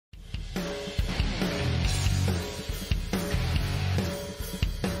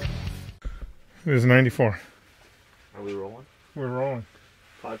It was 94. Are we rolling? We're rolling.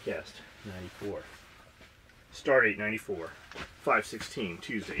 Podcast 94. Start date 94. 5/16,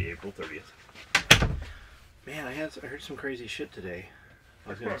 Tuesday, April 30th. Man, I heard some crazy shit today. I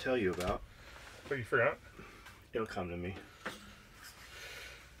was going to tell you about. But you forgot? It'll come to me.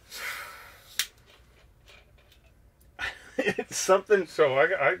 It's something. So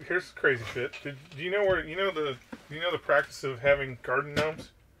here's crazy shit. Do you know where the practice of having garden gnomes?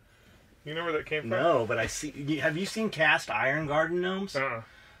 You know where that came from? No, but I see. Have you seen cast iron garden gnomes?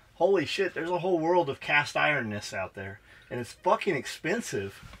 Holy shit! There's a whole world of cast ironness out there, and it's fucking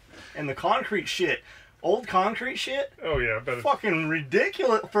expensive. And the concrete shit, old concrete shit. Oh yeah, I bet it's fucking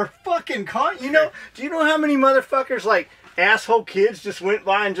ridiculous for fucking You know? Do you know how many motherfuckers like asshole kids just went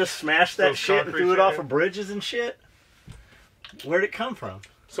by and just smashed that shit and threw it off of bridges and shit? Where'd it come from?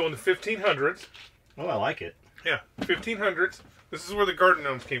 So in the 1500s. Oh, I like it. Yeah, 1500s. This is where the garden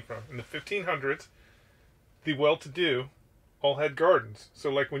gnomes came from. In the 1500s, the well-to-do all had gardens. So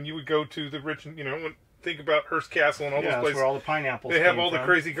like when you would go to the rich, think about Hearst Castle and all those places. That's where all the pineapples They have all the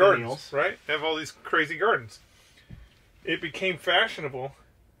crazy gardens, Perennials. right? They have all these crazy gardens. It became fashionable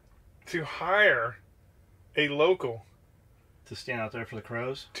to hire a local to stand out there for the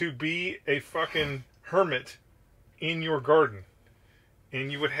crows, to be a fucking hermit in your garden. And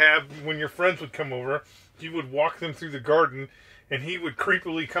you would have, when your friends would come over, you would walk them through the garden, and he would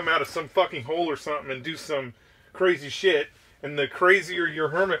creepily come out of some fucking hole or something and do some crazy shit. And the crazier your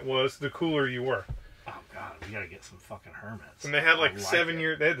hermit was, the cooler you were. Oh god, we gotta get some fucking hermits. And they had like 7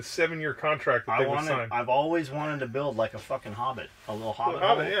 year. They had the 7-year contract that they would sign. I've always wanted to build like a fucking hobbit, a little hobbit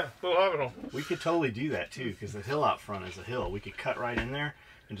hole. Yeah, little hobbit hole. We could totally do that too, because the hill out front is a hill. We could cut right in there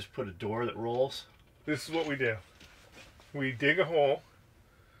and just put a door that rolls. This is what we do. We dig a hole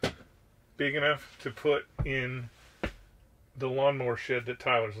big enough to put in the lawnmower shed that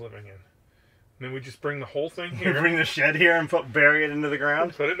Tyler's living in. And then we just bring the whole thing here. Bring the shed here and bury it into the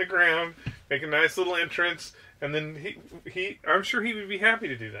ground? Put it in the ground, make a nice little entrance, and then I'm sure he would be happy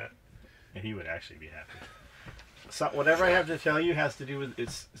to do that. And he would actually be happy. So whatever I have to tell you has to do with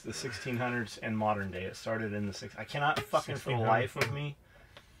it's the 1600s and modern day. It started in the I cannot fucking for the life of me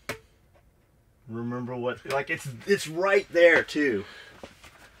remember what, like, it's right there too.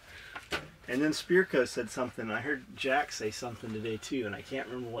 And then Spearco said something. I heard Jack say something today too, and I can't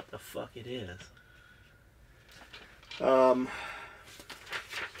remember what the fuck it is.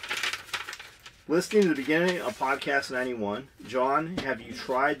 Listening to the beginning of podcast 91, John, have you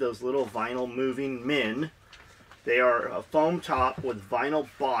tried those little vinyl moving men? They are a foam top with vinyl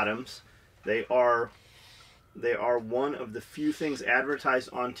bottoms. They are one of the few things advertised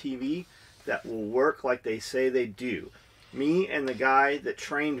on TV that will work like they say they do. Me and the guy that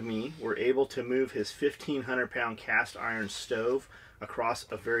trained me were able to move his 1,500-pound cast iron stove across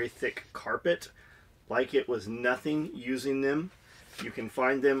a very thick carpet like it was nothing using them. You can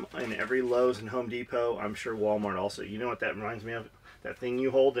find them in every Lowe's and Home Depot. I'm sure Walmart also. You know what that reminds me of? That thing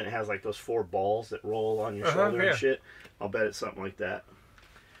you hold and it has like those 4 balls that roll on your shoulder and shit. I'll bet it's something like that.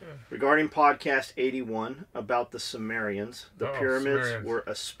 Regarding podcast 81 about the Sumerians, the pyramids were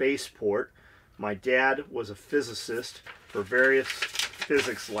a spaceport. My dad was a physicist for various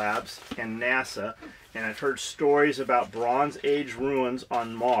physics labs and NASA, and I've heard stories about Bronze Age ruins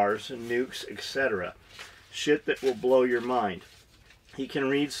on Mars, nukes, etc. Shit that will blow your mind. He can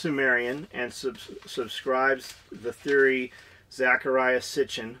read Sumerian and subscribes the theory Zachariah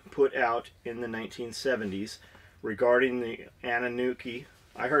Sitchin put out in the 1970s regarding the Anunnaki.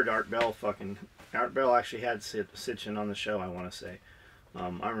 I heard Art Bell actually had Sitchin on the show, I want to say.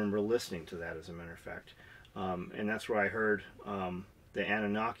 I remember listening to that, as a matter of fact. And that's where I heard the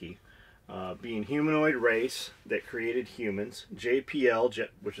Anunnaki being humanoid race that created humans. JPL,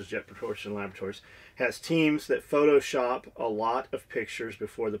 which is Jet Propulsion Laboratories, has teams that Photoshop a lot of pictures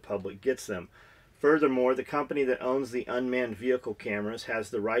before the public gets them. Furthermore, the company that owns the unmanned vehicle cameras has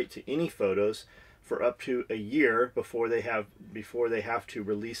the right to any photos for up to a year before they have to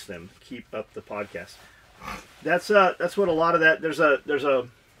release them. Keep up the podcast. That's what a lot of that. There's a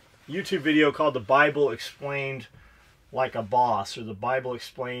YouTube video called "The Bible Explained Like a Boss" or "The Bible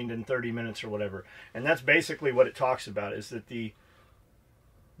Explained in 30 Minutes" or whatever, and that's basically what it talks about. Is that the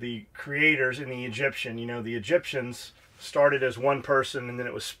creators in the Egyptians started as one person, and then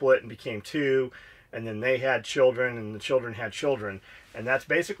it was split and became 2, and then they had children, and the children had children. And that's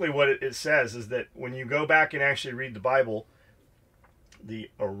basically what it says, is that when you go back and actually read the Bible, the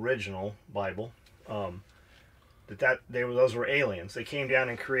original Bible, those were aliens. They came down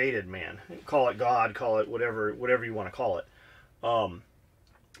and created man. Call it God, call it whatever you want to call it.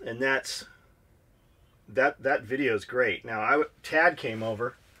 And that video is great. Now, Tad came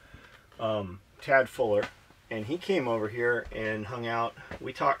over Tad Fuller, and he came over here and hung out.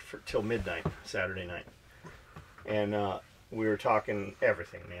 We talked till midnight Saturday night, and we were talking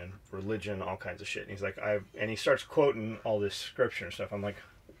everything, man, religion, all kinds of shit. And he's like, and he starts quoting all this scripture and stuff. I'm like,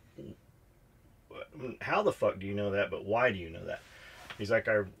 how the fuck do you know that? But why do you know that? He's like,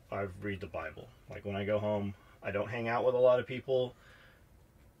 I read the Bible. Like, when I go home, I don't hang out with a lot of people.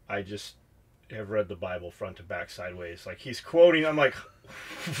 I just have read the Bible front to back, sideways. Like, he's quoting, I'm like,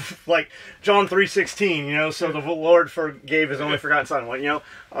 like John 3:16, you know, so the Lord forgave his only forgotten son. Well, you know,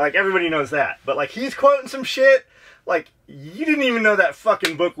 like, everybody knows that. But, like, he's quoting some shit. Like, you didn't even know that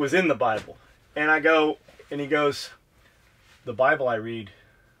fucking book was in the Bible. And I go, and he goes, the Bible I read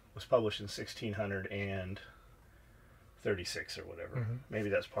was published in 1636 or whatever. Mm-hmm. Maybe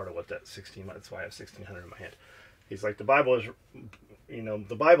that's part of what that 16, that's why I have 1600 in my head. He's like, the Bible is, you know,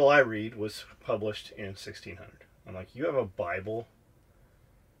 the Bible I read was published in 1600. I'm like, you have a Bible?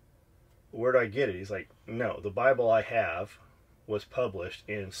 Where do I get it? He's like, no, the Bible I have was published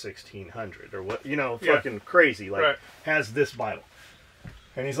in 1600 or what, you know, fucking crazy, like, right. Has this Bible.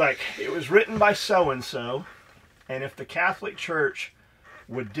 And he's like, it was written by so-and-so, and if the Catholic Church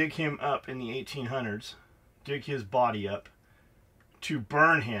would dig him up in the 1800s, dig his body up to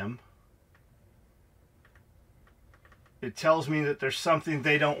burn him, it tells me that there's something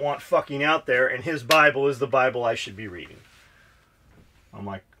they don't want fucking out there, and his Bible is the Bible I should be reading. I'm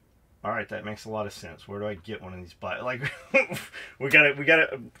like, all right, that makes a lot of sense. Where do I get one of these Bibles? Like, we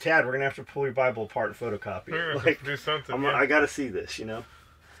gotta, Tad, we're gonna have to pull your Bible apart and photocopy it. Yeah, like, do something. I gotta see this, you know.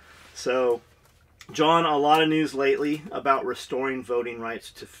 So, John, a lot of news lately about restoring voting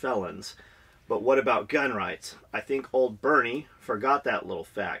rights to felons. But what about gun rights? I think old Bernie forgot that little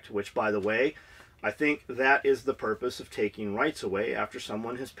fact, which, by the way, I think that is the purpose of taking rights away after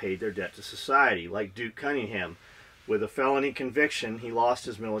someone has paid their debt to society, like Duke Cunningham. With a felony conviction, he lost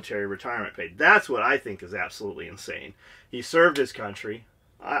his military retirement pay. That's what I think is absolutely insane. He served his country.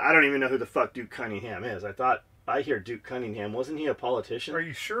 I don't even know who the fuck Duke Cunningham is. I hear Duke Cunningham. Wasn't he a politician? Are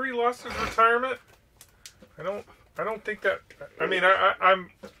you sure he lost his retirement? I don't think that. I mean, I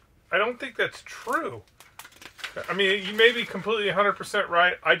don't think that's true. I mean, you may be completely 100%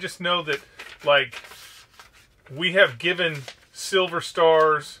 right. I just know that, like, we have given Silver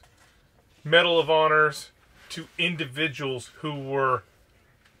Stars, Medal of Honors to individuals who were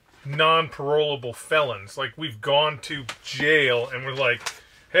non-parolable felons. Like, we've gone to jail and we're like,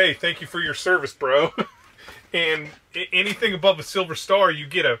 hey, thank you for your service, bro. And anything above a Silver Star, you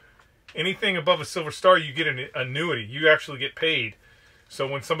get an annuity. You actually get paid. So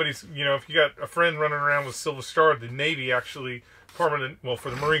when somebody's, you know, if you got a friend running around with Silver Star, the Navy actually, for the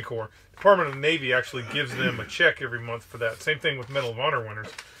Marine Corps, Department of the Navy actually gives them a check every month for that. Same thing with Medal of Honor winners.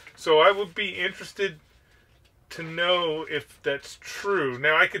 So I would be interested to know if that's true.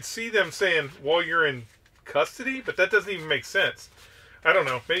 Now, I could see them saying, while you're in custody, but that doesn't even make sense. I don't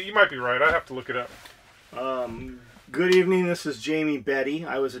know. You might be right. I have to look it up. Good evening. This is Jamie Betty.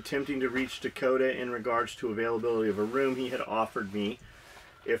 I was attempting to reach Dakota in regards to availability of a room he had offered me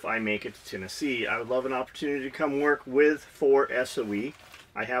if I make it to Tennessee. I would love an opportunity to come work for SOE.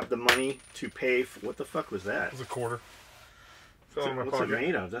 I have the money to pay for... What the fuck was that? It was a quarter. What's it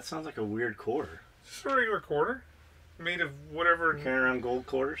made of? That sounds like a weird quarter. Just a regular quarter. Made of whatever... Carrying around gold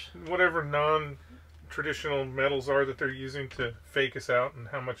quarters? Whatever non-traditional metals are that they're using to fake us out and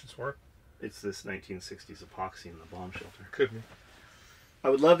how much it's worth. It's this 1960s epoxy in the bomb shelter. Could be. I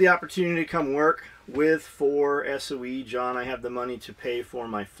would love the opportunity to come work for SOE. John, I have the money to pay for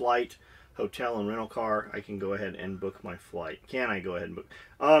my flight, hotel, and rental car. I can go ahead and book my flight. Can I go ahead and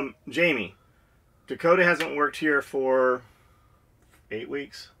book? Jamie, Dakota hasn't worked here for 8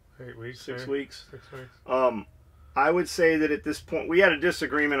 weeks? 8 weeks. 6 weeks. 6 weeks. I would say that at this point, we had a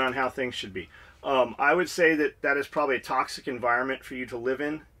disagreement on how things should be. I would say that is probably a toxic environment for you to live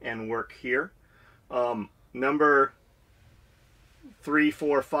in and work here. Number 3,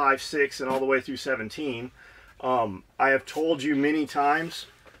 4, 5, 6, and all the way through 17. I have told you many times,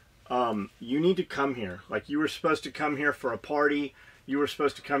 you need to come here. Like, you were supposed to come here for a party. You were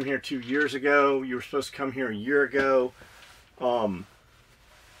supposed to come here 2 years ago. You were supposed to come here a year ago.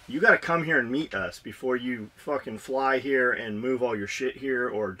 You got to come here and meet us before you fucking fly here and move all your shit here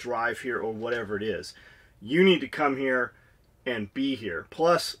or drive here or whatever it is. You need to come here and be here.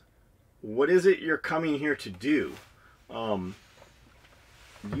 Plus, what is it you're coming here to do? You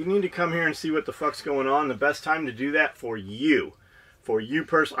need to come here and see what the fuck's going on. The best time to do that for you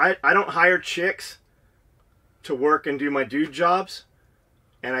personally. I don't hire chicks to work and do my dude jobs,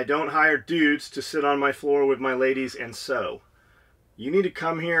 and I don't hire dudes to sit on my floor with my ladies and sew. You need to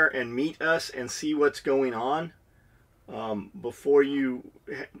come here and meet us and see what's going on. before you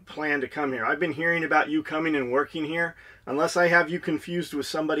plan to come here. I've been hearing about you coming and working here. Unless I have you confused with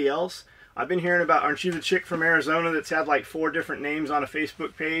somebody else, I've been hearing about, aren't you the chick from Arizona that's had like 4 different names on a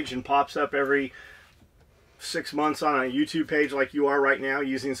Facebook page and pops up every 6 months on a YouTube page like you are right now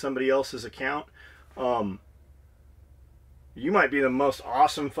using somebody else's account? You might be the most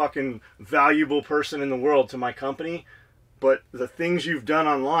awesome fucking valuable person in the world to my company, but the things you've done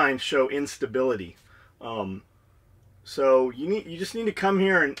online show instability. So you just need to come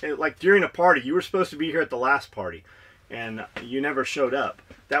here and like during a party, you were supposed to be here at the last party and you never showed up.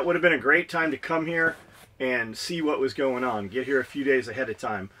 That would have been a great time to come here and see what was going on. Get here a few days ahead of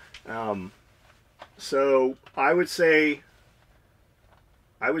time. So I would say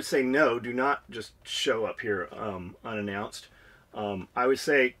no, do not just show up here unannounced. I would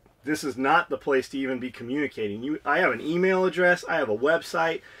say this is not the place to even be communicating. I have an email address, I have a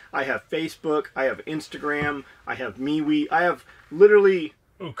website, I have Facebook, I have Instagram, I have MeWe, I have literally...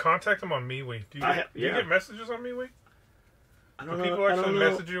 Ooh, contact them on MeWe. Do you get messages on MeWe? I don't Do know. people actually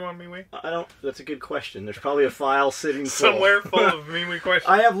message you on MeWe? I don't. That's a good question. There's probably a file sitting somewhere full of MeWe questions.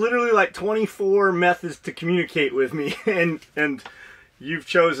 I have literally like 24 methods to communicate with me, and you've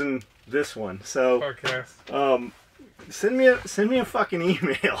chosen this one. So podcast. Send me a fucking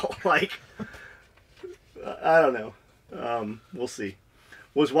email. Like, I don't know. We'll see.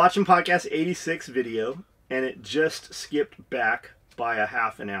 Was watching podcast 86 video, and it just skipped back by a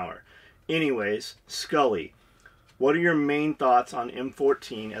half an hour. Anyways, Skully, what are your main thoughts on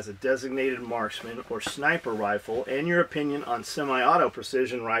M14 as a designated marksman or sniper rifle, and your opinion on semi-auto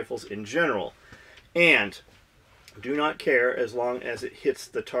precision rifles in general? And do not care as long as it hits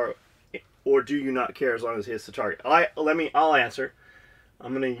the target. Or do you not care as long as it hits the target? I'll answer.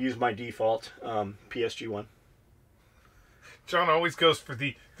 I'm going to use my default PSG-1. John always goes for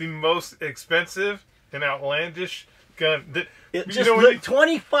the most expensive and outlandish gun. It just looked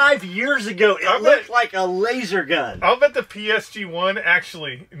 25 years ago. It looked like a laser gun. I'll bet the PSG-1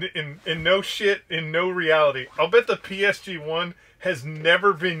 actually, in no shit, in no reality, I'll bet the PSG-1 has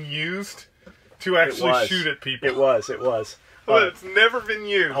never been used to actually shoot at people. It was. But it's never been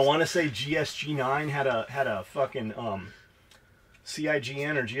used. I want to say GSG-9 had a fucking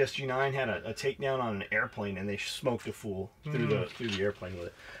CIGN or GSG-9 had a takedown on an airplane, and they smoked a fool through the airplane with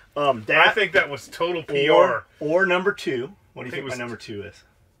it. I think that was total PR. Or number 2. What do you think my number 2 is?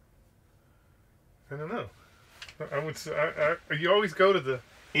 I don't know. I would say you always go to the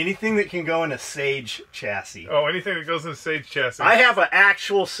anything that can go in a Sage chassis. Oh, anything that goes in a Sage chassis. I have an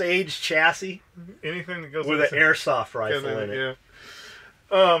actual Sage chassis. Anything that goes with an airsoft rifle in it.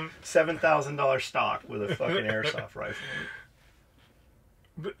 Yeah. $7,000 stock with a fucking airsoft rifle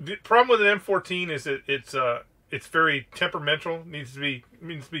in it. The problem with an M14 is that it's very temperamental. Needs to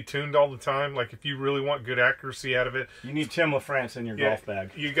be tuned all the time. Like if you really want good accuracy out of it, you need Tim LaFrance in your golf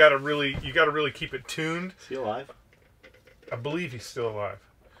bag. You gotta really keep it tuned. Is he alive? I believe he's still alive.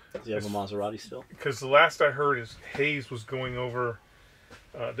 Does he have a Maserati still? Because the last I heard is Hayes was going over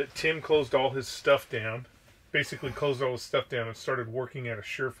that Tim closed all his stuff down, basically closed all his stuff down and started working at a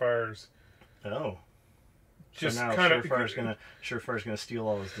Surefire's. Oh. Just so now kind Surefire's gonna steal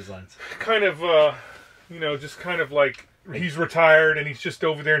all his designs. Kind of, just kind of like he's retired and he's just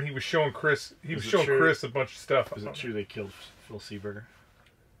over there and he was showing Chris. He was showing Chris a bunch of stuff. Is it true they killed Phil Seeberger?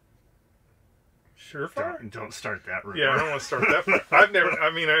 Surefire? Don't start that rumor. Yeah, I don't want to start that. I've never.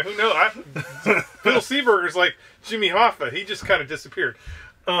 I mean, who knows? Phil Seeberger's like Jimmy Hoffa. He just kind of disappeared.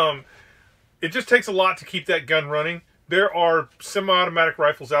 It just takes a lot to keep that gun running. There are semi-automatic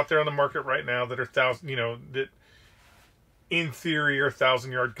rifles out there on the market right now that are that in theory are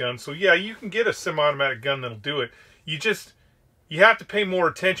 1,000-yard guns. So yeah, you can get a semi-automatic gun that'll do it. You have to pay more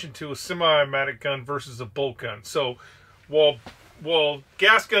attention to a semi-automatic gun versus a bolt gun. So while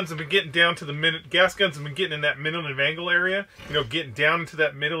gas guns have been getting down to gas guns have been getting in that minute of angle area, getting down into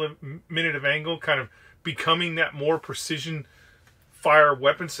that minute of angle, kind of becoming that more precision fire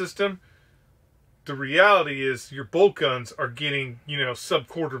weapon system. The reality is your bolt guns are getting,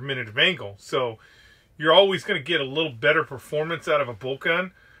 sub-quarter minute of angle. So you're always going to get a little better performance out of a bolt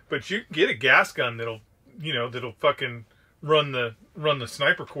gun, but you can get a gas gun that'll fucking run the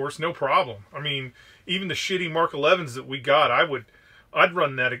sniper course, no problem. I mean, even the shitty Mark 11s that we got, I'd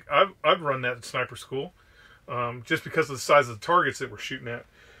run that at sniper school, just because of the size of the targets that we're shooting at.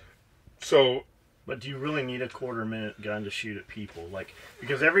 So, but do you really need a quarter-minute gun to shoot at people? Like,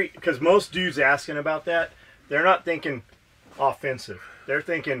 because most dudes asking about that, they're not thinking offensive. They're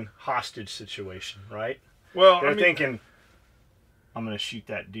thinking hostage situation, right? Well, they're thinking, I'm going to shoot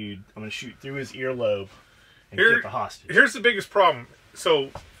that dude. I'm going to shoot through his earlobe and get the hostage. Here's the biggest problem.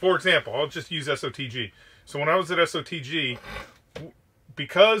 So, for example, I'll just use SOTG. So when I was at SOTG,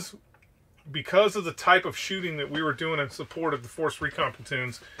 because of the type of shooting that we were doing in support of the Force Recon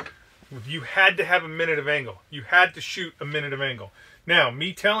platoons, you had to have a minute of angle. You had to shoot a minute of angle. Now,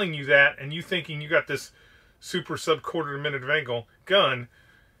 me telling you that and you thinking you got this super sub-quarter minute of angle gun,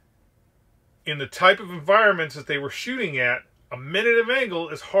 in the type of environments that they were shooting at, a minute of angle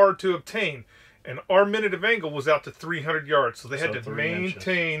is hard to obtain. And our minute of angle was out to 300 yards. So they had to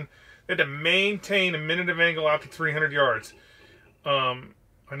maintain a minute of angle out to 300 yards. I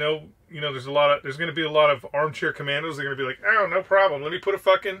know, there's going to be a lot of armchair commandos. They're going to be like, oh, no problem. Let me put a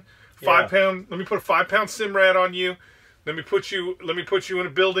fucking 5-pound Simrad on you. Let me put you in a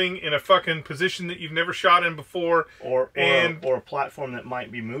building in a fucking position that you've never shot in before. Or a platform that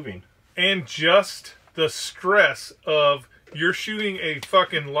might be moving. And just the stress of you're shooting a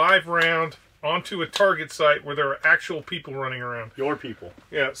fucking live round onto a target site where there are actual people running around. Your people.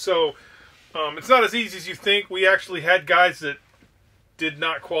 Yeah, so it's not as easy as you think. We actually had guys that did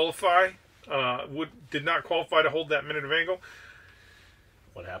not qualify, did not qualify to hold that minute of angle.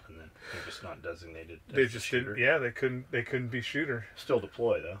 What happened then? They're just not designated. They just didn't. Yeah, they couldn't be shooter. Still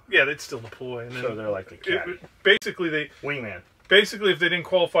deploy though. Yeah, they'd still deploy. And then so they're like the caddy. Basically, wingman. Basically, if they didn't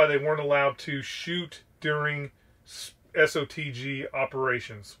qualify, they weren't allowed to shoot during SOTG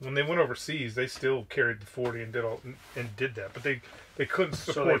operations. When they went overseas, they still carried the 40 and did that, but they couldn't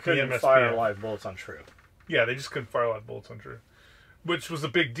support so they couldn't the MSPF. fire live bullets on true. Yeah, they just couldn't fire live bullets on true, which was a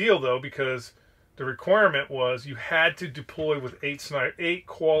big deal though, because the requirement was you had to deploy with 8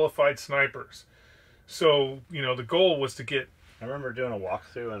 qualified snipers. So the goal was to get. I remember doing a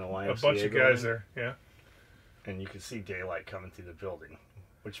walkthrough in a YMCA bunch of guys there. Yeah. And you could see daylight coming through the building,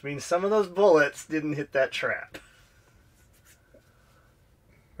 which means some of those bullets didn't hit that trap.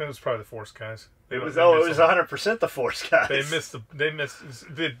 It was probably the Force guys. It was 100% the Force guys. They missed.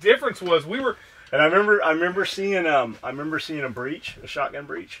 The difference was we were. And I remember seeing a breach, a shotgun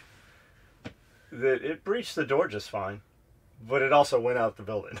breach. That it breached the door just fine, but it also went out the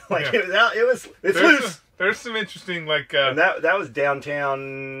building. It's loose. There's some interesting and that was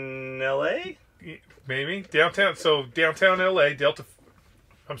downtown LA. Maybe downtown. So downtown LA, Delta.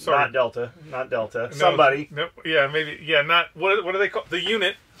 I'm sorry, not Delta. No, somebody. No, yeah, maybe. Yeah, not what do they call the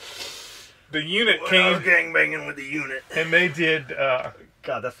unit? The unit came. I was gangbanging with the unit, and they did.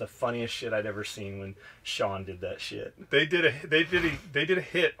 God, that's the funniest shit I'd ever seen when Sean did that shit. They did a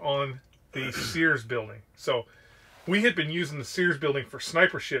hit on the Sears building. So we had been using the Sears building for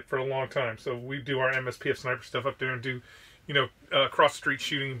sniper shit for a long time. So we do our MSPF sniper stuff up there and do, cross street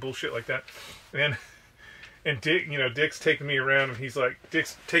shooting and bullshit like that. And Dick, Dick's taking me around, and he's like,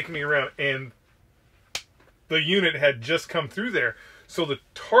 Dick's taking me around, and the unit had just come through there. So the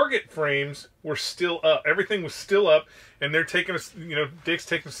target frames were still up. Everything was still up, and they're taking us, Dick's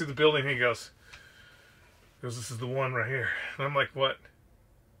taking us through the building, and he goes, this is the one right here. And I'm like, what?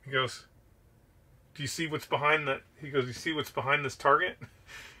 He goes, do you see what's behind that? He goes, you see what's behind this target?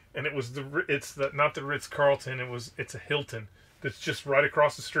 And it's not the Ritz-Carlton, it's a Hilton that's just right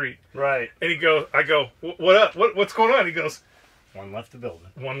across the street. Right. And I go, what up? What's going on? He goes, one left the building.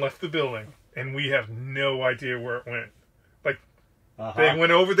 One left the building. And we have no idea where it went. They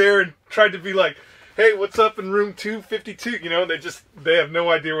went over there and tried to be like, hey, what's up in room 252? They have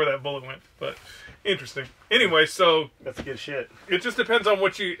no idea where that bullet went. But interesting. Anyway, so that's good shit. It just depends on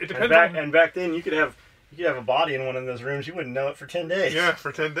what you. It depends. And back then, you could have a body in one of those rooms. You wouldn't know it for 10 days. Yeah,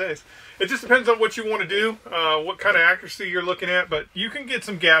 for 10 days. It just depends on what you want to do, what kind of accuracy you're looking at. But you can get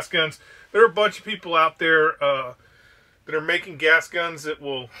some gas guns. There are a bunch of people out there that are making gas guns that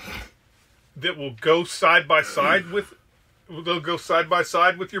will go side by side with. They'll go side by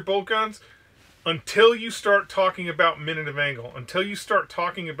side with your bolt guns until you start talking about minute of angle. Until you start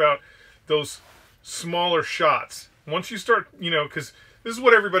talking about those smaller shots. Once you start, because this is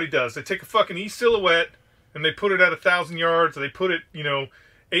what everybody does. They take a fucking E-silhouette and they put it at 1,000 yards. Or they put it,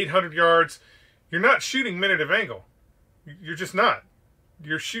 800 yards. You're not shooting minute of angle. You're just not.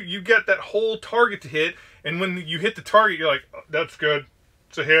 You get that whole target to hit, and when you hit the target, you're like, oh, that's good.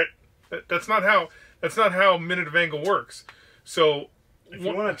 It's a hit. That's not how minute of angle works. So if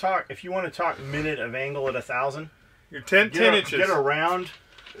you want to talk minute of angle at 1,000, you're 10 inches. Get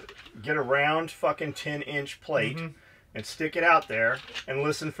a round fucking 10-inch plate and stick it out there and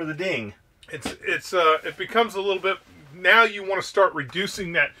listen for the ding. It becomes a little bit. Now you want to start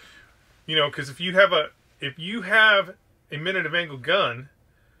reducing that, because if you have a minute of angle gun,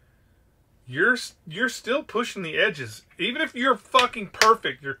 you're still pushing the edges. Even if you're fucking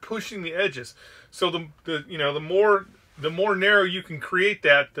perfect, you're pushing the edges. So the more narrow you can create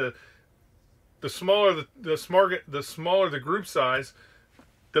that, the smaller the group size,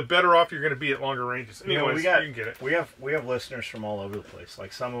 the better off you're going to be at longer ranges. Anyways, you can get it. We have listeners from all over the place.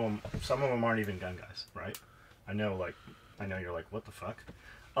 Like some of them aren't even gun guys, right? I know you're like, what the fuck?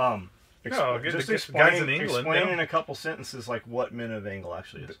 Just guys in England. Explain in a couple sentences like what minute of angle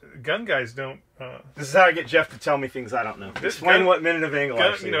actually is. Gun guys don't. This is how I get Jeff to tell me things I don't know. Explain what minute of angle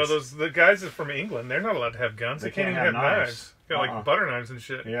actually is. The guys that are from England, they're not allowed to have guns. They can't even have knives. Like butter knives and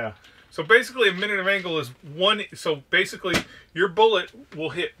shit. Yeah. So basically, a minute of angle is one. So basically, your bullet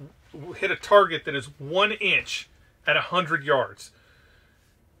will hit a target that is 1 inch at 100 yards.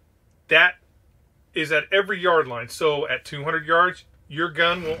 That is at every yard line. So at 200 yards, your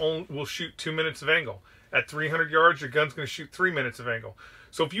gun will shoot 2 minutes of angle. At 300 yards, your gun's going to shoot 3 minutes of angle.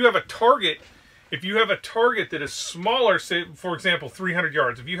 So if you have a target, that is smaller, say for example 300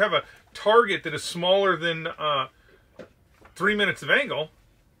 yards, if you have a target that is smaller than 3 minutes of angle,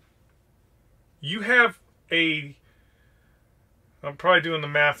 you have I'm probably doing the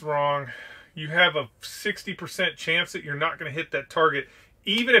math wrong. You have a 60% chance that you're not going to hit that target,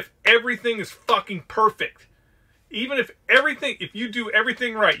 even if everything is fucking perfect. Even if you do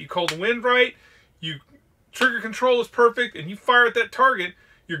everything right, you call the wind right, trigger control is perfect, and you fire at that target,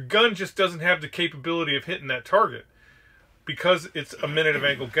 your gun just doesn't have the capability of hitting that target because it's a minute of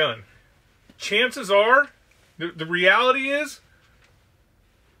angle gun. Chances are, the reality is,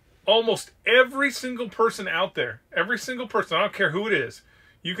 almost every single person out there, I don't care who it is,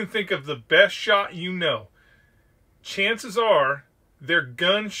 you can think of the best shot you know. Chances are, their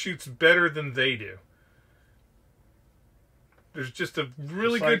gun shoots better than they do. There's just a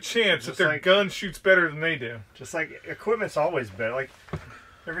really good chance that their gun shoots better than they do. Just like equipment's always better. Like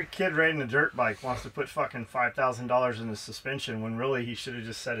every kid riding a dirt bike wants to put fucking $5,000 in his suspension when really he should have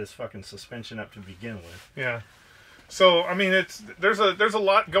just set his fucking suspension up to begin with. Yeah. So I mean, there's a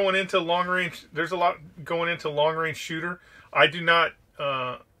lot going into long range. There's a lot going into long range shooter. I do not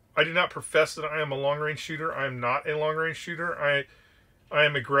profess that I am a long range shooter. I am not a long range shooter. I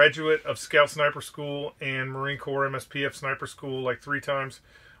am a graduate of Scout Sniper School and Marine Corps MSPF Sniper School like 3 times.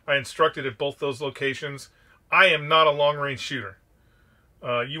 I instructed at both those locations. I am not a long-range shooter.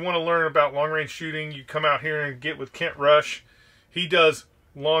 You want to learn about long-range shooting, you come out here and get with Kent Rush. He does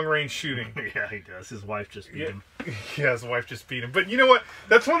long-range shooting. Yeah, he does. His wife just beat him. Yeah, his wife just beat him. But you know what?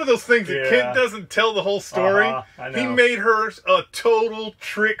 That's one of those things that Kent doesn't tell the whole story. I know. He made her a total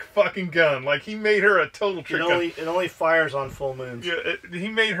trick fucking gun. Like, he made her a total trick gun. It only fires on full moons. Yeah, he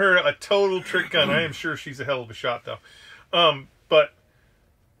made her a total trick gun. I am sure she's a hell of a shot, though. But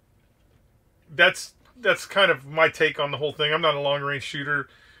that's kind of my take on the whole thing. I'm not a long-range shooter.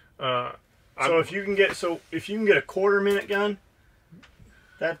 So if you can get a quarter-minute gun,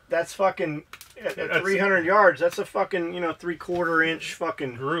 that's fucking at 300 yards. That's a fucking 3/4 inch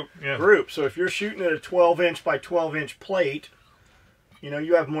fucking group. Yeah. Group. So if you're shooting at a 12-inch by 12-inch plate,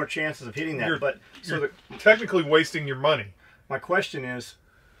 you have more chances of hitting that. You're technically wasting your money. My question is,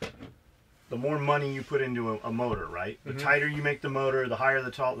 the more money you put into a motor, right? The tighter you make the motor, the higher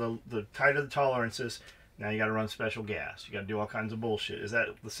the tighter the tolerances. Now you got to run special gas. You got to do all kinds of bullshit. Is that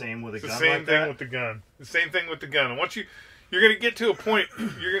the same with a gun like that? The same thing with the gun. The same thing with the gun. And once you're going to get to a point.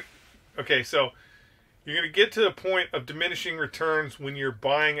 So you're going to get to a point of diminishing returns when you're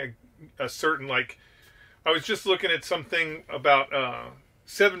buying a certain, like, I was just looking at something about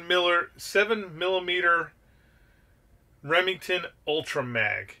 7mm Remington Ultra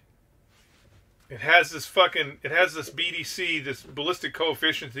Mag. It has this BDC, this ballistic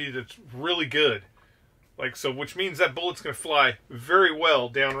coefficient that's really good. Like, so, which means that bullet's going to fly very well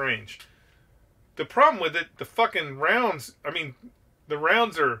downrange. The problem with it, the fucking rounds, the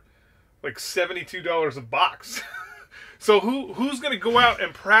rounds are like $72 a box. So who's going to go out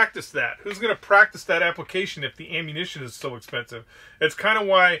and practice that? Who's going to practice that application if the ammunition is so expensive? It's kind of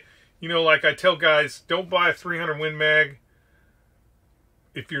why, like I tell guys, don't buy a 300 Win Mag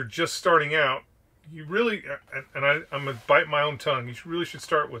if you're just starting out. You really, and I'm going to bite my own tongue, you really should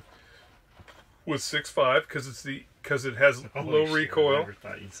start with 6.5 because it has low recoil. I never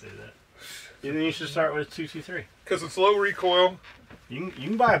thought you'd say that. Then you should start with 223. Because it's low recoil. You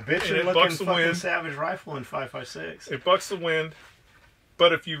can buy a bitchin' looking fucking Savage rifle in 5.56. It bucks the wind,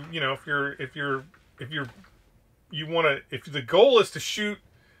 but if the goal is to shoot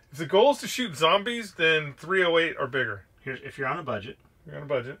zombies, then 308 or bigger. If you're on a budget.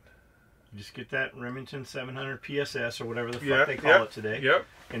 You just get that Remington 700 PSS or whatever the fuck they call it today. Yep.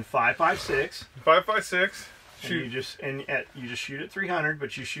 In 5.56. 5.56. Shoot. You just shoot at 300,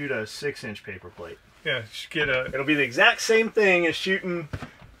 but you shoot a 6-inch paper plate. Yeah, it'll be the exact same thing as shooting.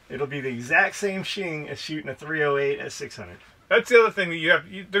 It'll be the exact same shing as shooting a 308 at 600. That's the other thing that you have.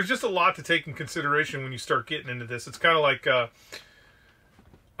 There's just a lot to take in consideration when you start getting into this. It's kind of like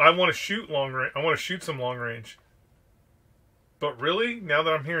I want to shoot long range. I want to shoot some long range. But really, now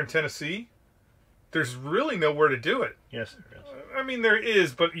that I'm here in Tennessee, there's really nowhere to do it. Yes, there is. I mean, there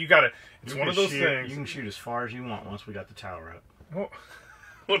is, but you got to. It's one of those things. You can shoot as far as you want once we got the tower up. Well,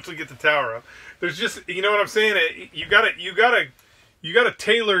 once we get the tower up, there's just, you know what I'm saying. You gotta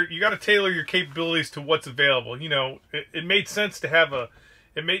tailor your capabilities to what's available. You know, it made sense to have a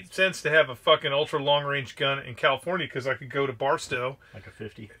fucking ultra long range gun in California because I could go to Barstow, like a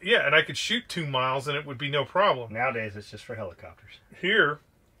 50. Yeah, and I could shoot 2 miles and it would be no problem. Nowadays, it's just for helicopters. Here,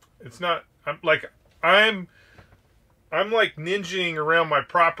 it's not. I'm like ninjaing around my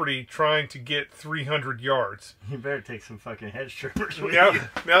property trying to get 300 yards. You better take some fucking hedge trimmers with now, you.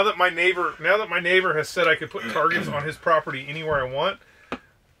 Now that my neighbor has said I could put targets on his property anywhere I want,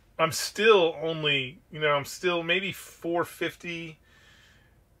 I'm still only, I'm still maybe 450.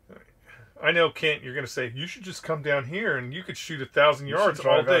 I know, Kent, you're going to say, you should just come down here and you could shoot 1,000 yards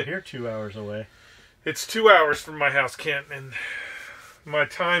all day. Out here 2 hours away. It's 2 hours from my house, Kent, and my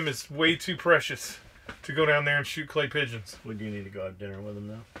time is way too precious to go down there and shoot clay pigeons. We do need to go have dinner with them,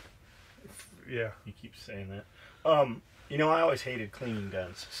 though. Yeah. You keep saying that. I always hated cleaning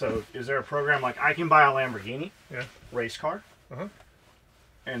guns. So is there a program like I can buy a Lamborghini? Yeah. Race car? Uh-huh.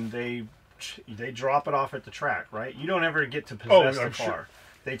 And they drop it off at the track, right? You don't ever get to possess the car. Sure.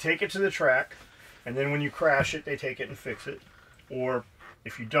 They take it to the track, and then when you crash it, they take it and fix it. Or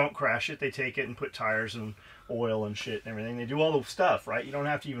if you don't crash it, they take it and put tires and oil and shit and everything. They do all the stuff, right? You don't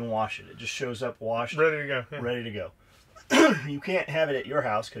have to even wash it. It just shows up washed. Ready to go. Yeah. Ready to go. You can't have it at your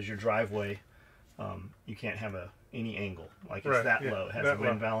house because your driveway, you can't have any angle. Like it's that low. It has the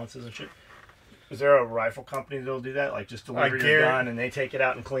wind balances and shit. Is there a rifle company that'll do that? Like just deliver your gun and they take it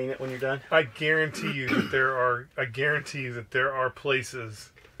out and clean it when you're done? I guarantee you that there are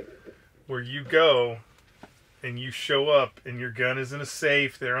places where you go and you show up and your gun is in a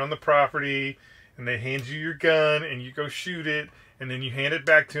safe. They're on the property and they hand you your gun and you go shoot it and then you hand it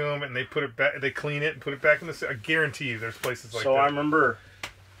back to them and they put it back. They clean it and put it back in the safe. I guarantee you, there's places like that. So I remember,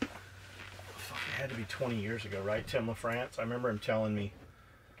 it had to be 20 years ago, right? Tim LaFrance. I remember him telling me.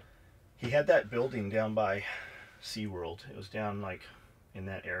 He had that building down by SeaWorld. It was down like in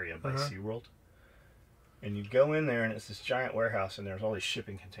that area by SeaWorld. And you'd go in there and it's this giant warehouse and there's all these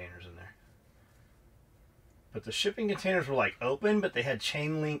shipping containers in there. But the shipping containers were like open, but they had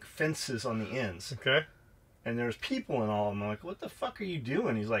chain link fences on the ends. Okay. And there's people in all of them. I'm like, what the fuck are you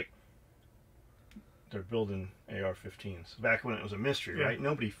doing? He's like, they're building AR-15s. Back when it was a mystery, right?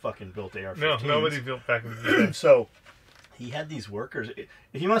 Nobody fucking built AR-15s. No, nobody built back in the day. So he had these workers.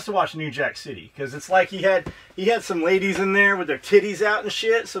 He must have watched New Jack City because it's like he had some ladies in there with their titties out and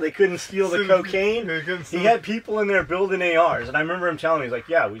shit, so they couldn't steal the cocaine. He had people in there building ARs, and I remember him telling me, he's like,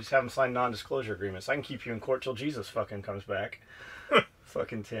 "Yeah, we just have them sign non-disclosure agreements. I can keep you in court till Jesus fucking comes back."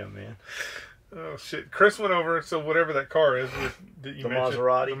 Fucking Tim, man. Oh shit! Chris went over. So whatever that car is that you mentioned,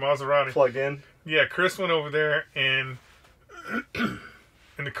 Maserati, the Maserati plugged in. Yeah, Chris went over there and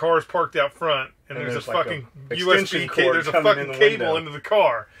the car's parked out front. And there's a like fucking USB cable. There's a fucking cable into the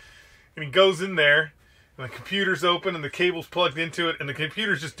car. And he goes in there, and the computer's open, and the cable's plugged into it, and the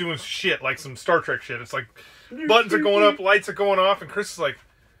computer's just doing shit, like some Star Trek shit. It's like, buttons are going up, lights are going off, and Chris is like,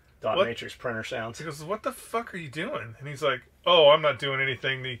 dot matrix printer sounds. He goes, what the fuck are you doing? And he's like, oh, I'm not doing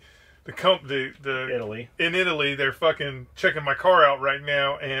anything. In Italy, they're fucking checking my car out right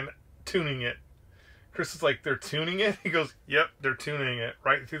now and tuning it. Chris is like, they're tuning it? He goes, yep, they're tuning it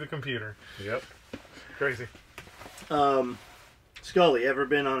right through the computer. Yep. Crazy. Skully, ever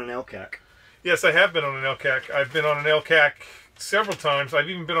been on an LCAC? Yes, I have been on an LCAC. I've been on an LCAC several times. I've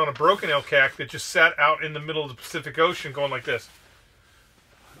even been on a broken LCAC that just sat out in the middle of the Pacific Ocean going like this.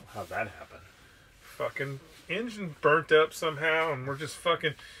 How'd that happen? Fucking engine burnt up somehow, and we're just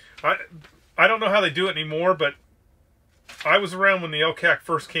fucking... I don't know how they do it anymore, but I was around when the LCAC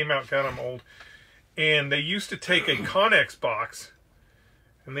first came out. God, I'm old. And they used to take a Connex box,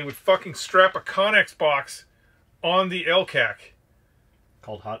 and they would fucking strap a Connex box on the LCAC.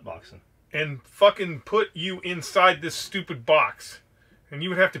 Called hotboxing. And fucking put you inside this stupid box. And you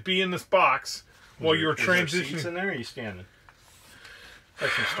would have to be in this box while you were transitioning. Is there seats in there, or are you standing?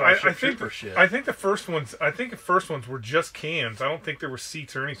 Like some Starship Trooper shit. I think the first ones were just cans. I don't think there were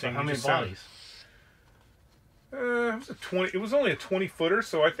seats or anything. So how many bodies? It was only a 20-footer,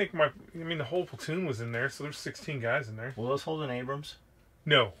 so I think the whole platoon was in there, so there's 16 guys in there. Will those hold an Abrams?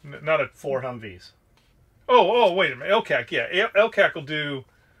 No, not a 4 Humvees. Oh, wait a minute. LCAC, yeah. LCAC will do,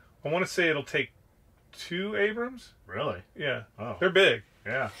 I want to say it'll take 2 Abrams. Really? Yeah. Oh. They're big.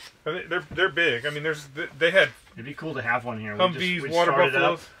 Yeah. They're big. I mean, they had... It'd be cool to have one here. Humvees, water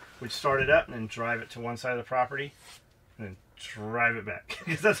buffaloes. We'd start it up and then drive it to one side of the property and then drive it back.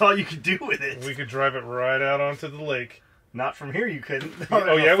 Because that's all you could do with it. We could drive it right out onto the lake. Not from here, you couldn't.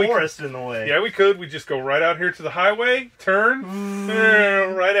 Oh, yeah, we forest in the way. Yeah, we could. We just go right out here to the highway, turn,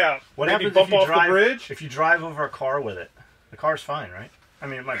 right out. What Maybe happens bump if you off drive, the bridge? If you drive over a car with it? The car's fine, right? I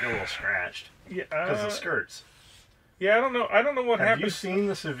mean, it might be a little scratched. Yeah, because of the skirts. Yeah, I don't know. I don't know what happens. Have you seen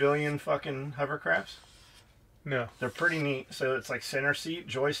the civilian fucking hovercrafts? No. They're pretty neat. So it's like center seat,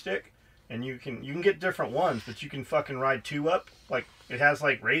 joystick, and you can get different ones, but you can fucking ride two up. Like, it has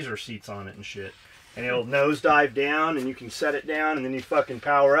like razor seats on it and shit. And it'll nosedive down, and you can set it down, and then you fucking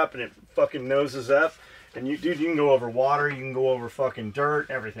power up, and it fucking noses up. And you can go over water, you can go over fucking dirt,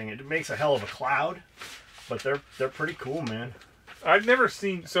 everything. It makes a hell of a cloud, but they're pretty cool, man. I've never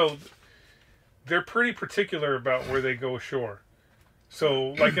seen, so they're pretty particular about where they go ashore.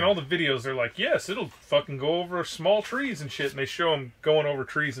 So, like in all the videos, they're like, yes, it'll fucking go over small trees and shit, and they show them going over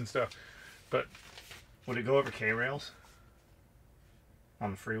trees and stuff. But would it go over K-rails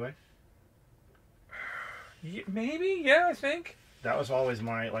on the freeway? Yeah, maybe, yeah, I think. That was always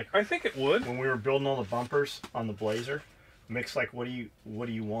my, like... I think it would. When we were building all the bumpers on the Blazer, Mick's like, what do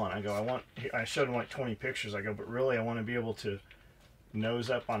you want? I go, I showed him like 20 pictures. I go, but really I want to be able to nose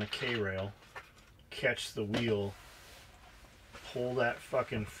up on a K-rail, catch the wheel, pull that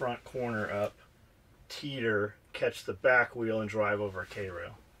fucking front corner up, teeter, catch the back wheel, and drive over a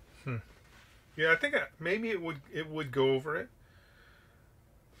K-rail. Yeah, I think maybe it would go over it.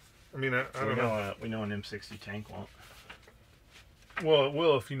 I mean, I don't know. We know an M60 tank won't. Well, it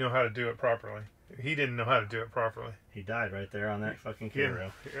will if you know how to do it properly. He didn't know how to do it properly. He died right there on that fucking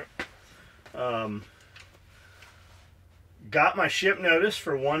K-rail. Yeah. Got my ship notice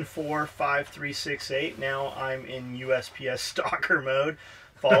for 145368. Now I'm in USPS stalker mode.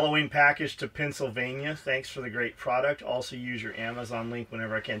 Following package to Pennsylvania. Thanks for the great product. Also use your Amazon link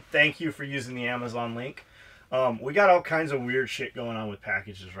whenever I can. Thank you for using the Amazon link. We got all kinds of weird shit going on with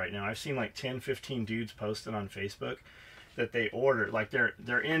packages right now. I've seen like 10, 15 dudes posting on Facebook that they ordered. Like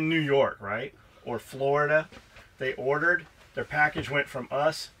they're in New York, right? Or Florida. They ordered. Their package went from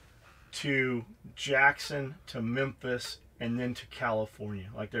us to Jackson to Memphis and then to California.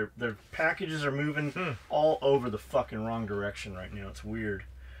 Like their packages are moving all over the fucking wrong direction right now. It's weird.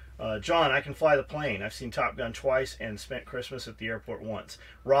 John, I can fly the plane. I've seen Top Gun twice and spent Christmas at the airport once.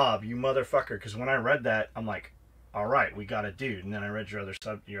 Rob, you motherfucker. Because when I read that, I'm like, all right, we got a dude. And then I read your other,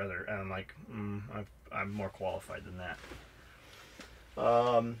 and I'm like, I'm more qualified than that.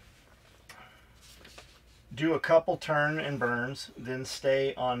 Do a couple turn and burns, then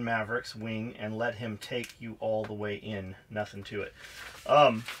stay on Maverick's wing and let him take you all the way in. Nothing to it.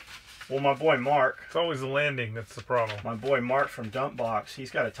 Well, my boy Mark... It's always the landing that's the problem. My boy Mark from Dump Box, he's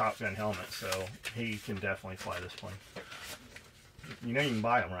got a Top Gun helmet, so he can definitely fly this plane. You know you can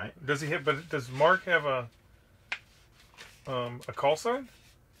buy them, right? Does he have... But does Mark have a call sign?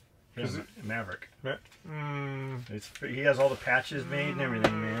 Yeah, Maverick. Yeah. He has all the patches made and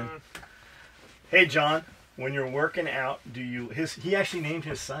everything, man. Hey, John, when you're working out, do you... He actually named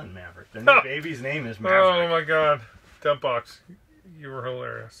his son Maverick. The new baby's name is Maverick. Oh, my God. Dump Box. You were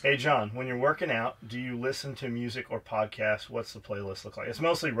hilarious. Hey, John, when you're working out, do you listen to music or podcasts? What's the playlist look like? It's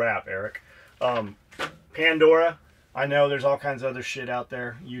mostly rap, Eric. Pandora. I know there's all kinds of other shit out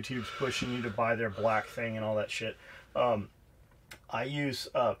there. YouTube's pushing you to buy their black thing and all that shit. I use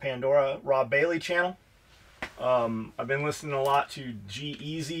Pandora, Rob Bailey channel. I've been listening a lot to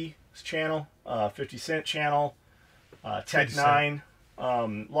G-Eazy's channel, 50 Cent channel, Tech 9, a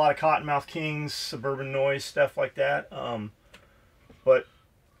lot of Cottonmouth Kings, Suburban Noise, stuff like that. But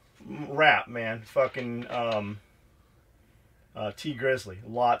rap, man, fucking T Grizzly,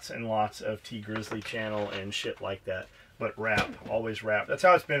 lots and lots of T Grizzly channel and shit like that. But rap, always rap. That's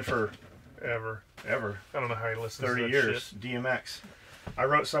how it's been for ever. I don't know how he listens 30 to that years. shit. DMX. I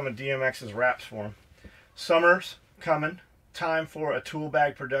wrote some of DMX's raps for him. Summer's coming. Time for a tool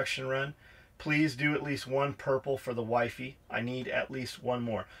bag production run. Please do at least one purple for the wifey. I need at least one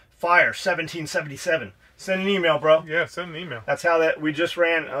more. Fire 1777. Send an email, bro. Yeah, send an email. That's how that we just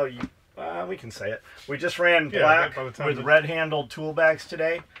ran. We can say it. We just ran black with red-handled tool bags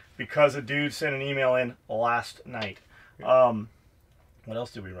today because a dude sent an email in last night. Yeah. What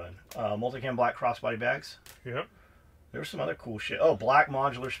else did we run? Multicam black crossbody bags. Yep. There was some other cool shit. Oh, black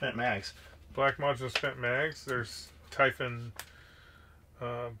modular spent mags. Black modular spent mags. There's Typhon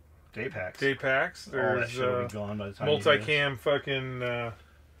day packs. There's multicam fucking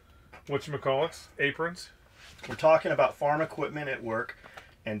whatchamacallits, aprons. We're talking about farm equipment at work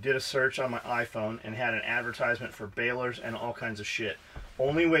and did a search on my iPhone and had an advertisement for balers and all kinds of shit.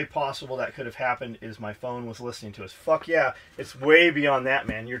 Only way possible that could have happened is my phone was listening to us. Fuck yeah, it's way beyond that,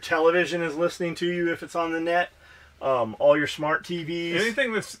 man. Your television is listening to you if it's on the net. all your smart TVs.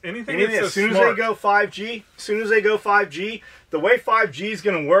 Anything that's as soon as they go 5G, the way 5G is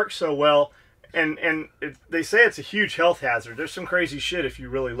going to work so well, and they say it's a huge health hazard. There's some crazy shit if you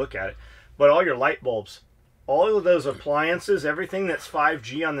really look at it. But all your light bulbs, all of those appliances, everything that's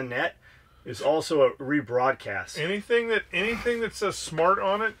 5G on the net is also a rebroadcast. Anything that says smart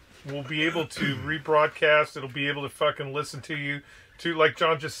on it will be able to rebroadcast. It'll be able to fucking listen to you. To, like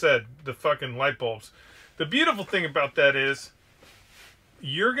John just said, the fucking light bulbs. The beautiful thing about that is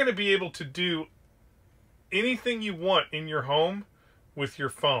you're going to be able to do anything you want in your home with your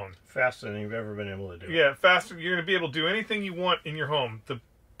phone. Faster than you've ever been able to do. Yeah, faster. You're going to be able to do anything you want in your home. The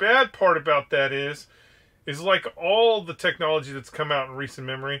bad part about that is like all the technology that's come out in recent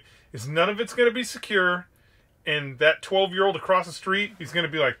memory, is none of it's going to be secure. And that 12-year-old across the street, he's going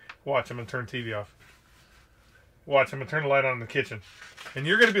to be like, watch, I'm going to turn the TV off. Watch, I'm going to turn the light on in the kitchen. And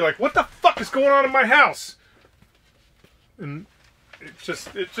you're going to be like, what the fuck is going on in my house? And it's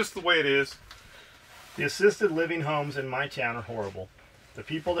just the way it is. The assisted living homes in my town are horrible. The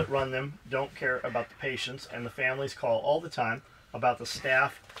people that run them don't care about the patients, and the families call all the time about the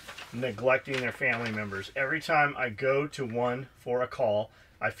staff neglecting their family members. Every time I go to one for a call,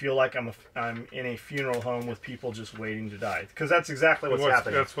 I feel like I'm in a funeral home with people just waiting to die. Because that's exactly what's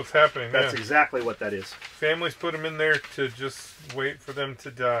happening. That's what's happening. That's exactly what that is. Families put them in there to just wait for them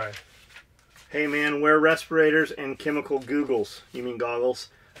to die. Hey man, wear respirators and chemical goggles. You mean goggles?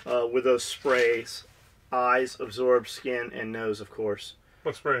 With those sprays. Eyes, absorb skin, and nose, of course.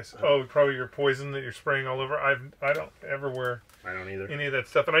 What sprays? Oh, probably your poison that you're spraying all over. I don't ever wear. I don't either. Any of that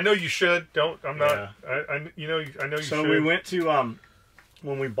stuff, and I know you should. Don't. I'm not. Yeah. I know you should. So we went to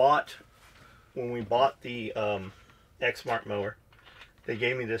when we bought the Exmark mower, they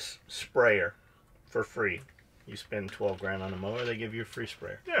gave me this sprayer for free. You spend $12,000 on a mower, they give you a free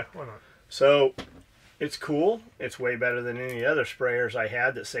sprayer. Yeah, why not? So it's cool. It's way better than any other sprayers I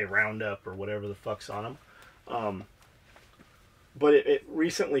had that say Roundup or whatever the fuck's on them. But it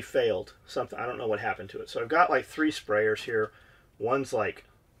recently failed. Something, I don't know what happened to it. So I've got like 3 sprayers here. One's like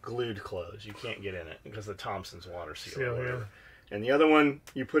glued closed. You can't get in it because of the Thompson's water seal or whatever. Yeah. And the other one,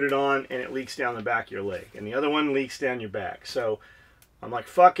 you put it on and it leaks down the back of your leg. And the other one leaks down your back. So I'm like,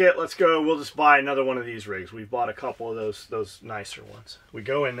 fuck it, let's go. We'll just buy another one of these rigs. We've bought a couple of those nicer ones. We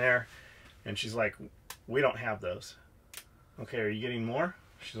go in there and she's like, we don't have those. Okay, are you getting more?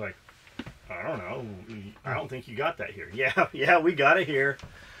 She's like, I don't know. I don't think you got that here. Yeah, we got it here.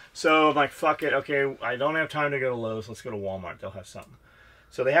 So I'm like, fuck it. Okay, I don't have time to go to Lowe's. Let's go to Walmart. They'll have something.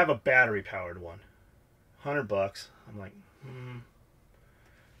 So they have a battery-powered one. $100. I'm like,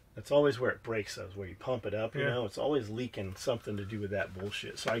 that's always where it breaks those, where you pump it up, you know? It's always leaking something to do with that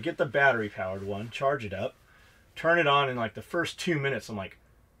bullshit. So I get the battery-powered one, charge it up, turn it on, and like the first 2 minutes, I'm like,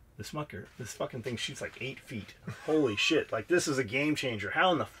 this fucking thing shoots like 8 feet. Holy shit. Like, this is a game changer.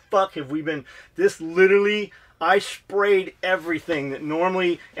 How in the fuck have we been... This literally... I sprayed everything that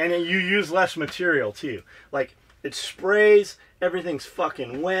normally... And you use less material, too. Like, it sprays, everything's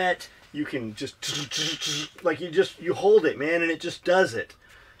fucking wet. You can just... Like, you hold it, man, and it just does it.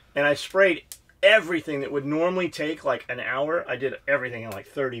 And I sprayed everything that would normally take, like, an hour. I did everything in, like,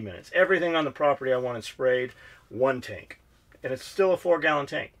 30 minutes. Everything on the property I wanted sprayed, 1 tank. And it's still a 4-gallon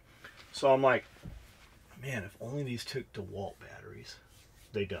tank. So I'm like, man, if only these took DeWalt batteries.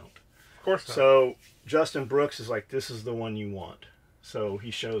 They don't. Of course not. So Justin Brooks is like, this is the one you want. So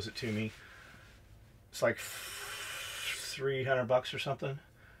he shows it to me. It's like $300 or something.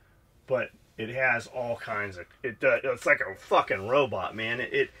 But it has all kinds of... It's like a fucking robot, man.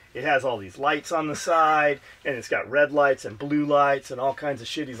 It has all these lights on the side. And it's got red lights and blue lights and all kinds of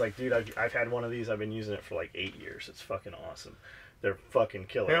shit. He's like, dude, I've had one of these. I've been using it for like 8 years. It's fucking awesome. They're fucking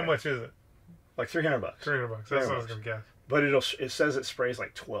killer. How much is it? Like $300. $300. That's what I was gonna guess. But it says it sprays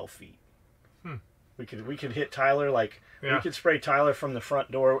like 12 feet. We could hit Tyler we could spray Tyler from the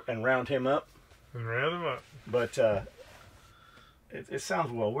front door and round him up. But it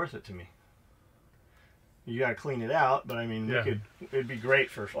sounds well worth it to me. You gotta clean it out, but I mean, it'd be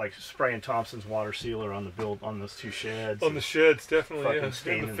great for like spraying Thompson's water sealer on those 2 sheds. On the sheds, definitely. Fucking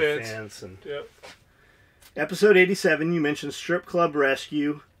staining the fence and. Yep. Episode 87, you mentioned Strip Club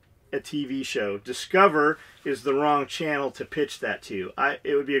Rescue, a TV show. Discover is the wrong channel to pitch that to.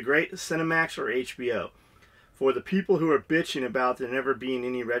 It would be a great Cinemax or HBO. For the people who are bitching about there never being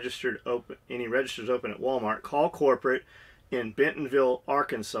any registers open at Walmart, call corporate in Bentonville,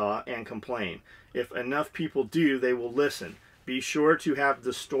 Arkansas, and complain. If enough people do, they will listen. Be sure to have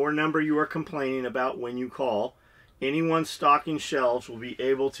the store number you are complaining about when you call. Anyone stocking shelves will be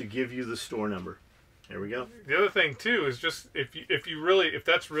able to give you the store number. There we go. The other thing too is just if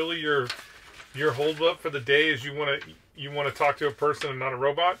that's really your hold up for the day is you want to talk to a person and not a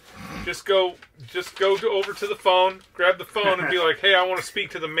robot, just go over to the phone, grab the phone, and be like, hey, I want to speak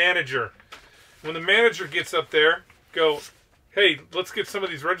to the manager. When the manager gets up there, go, hey, let's get some of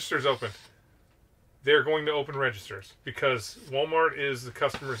these registers open. They're going to open registers because Walmart is the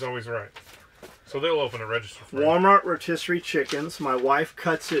customer's always right. So they'll open a register for Walmart rotisserie chickens. My wife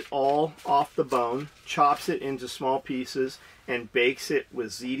cuts it all off the bone, chops it into small pieces, and bakes it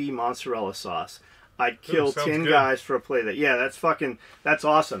with ziti mozzarella sauce. I'd kill 10 guys for a plate of that. Yeah, that's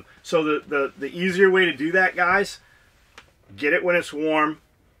awesome. So the easier way to do that, guys, get it when it's warm.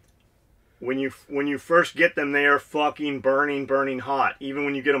 When you first get them, they are fucking burning hot. Even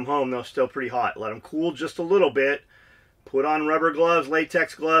when you get them home, they're still pretty hot. Let them cool just a little bit. Put on rubber gloves,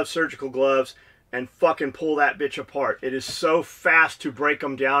 latex gloves, surgical gloves, and fucking pull that bitch apart. It is so fast to break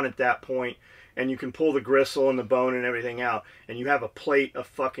them down at that point, and you can pull the gristle and the bone and everything out, and you have a plate of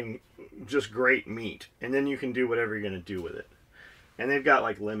fucking just great meat. And then you can do whatever you're going to do with it. And they've got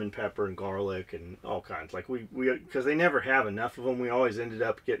like lemon pepper and garlic and all kinds. Like we because they never have enough of them, we always ended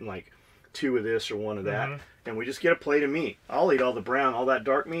up getting like 2 of this or 1 of that, and we just get a plate of meat. I'll eat all the brown, all that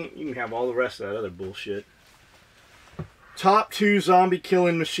dark meat. You can have all the rest of that other bullshit. Top 2 zombie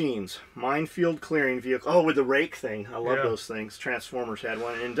killing machines. Minefield clearing vehicle. Oh, with the rake thing. I love those things. Transformers had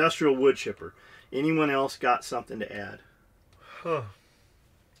one. An industrial wood chipper. Anyone else got something to add? Huh.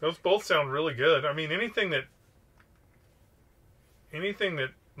 Those both sound really good. I mean, anything that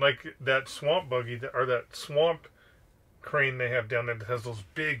like that swamp buggy or that swamp crane they have down there that has those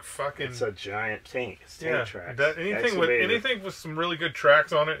big fucking... It's a giant tank. It's tank tracks. Anything with some really good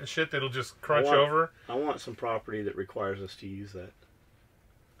tracks on it and shit that'll just crunch over. I want some property that requires us to use that.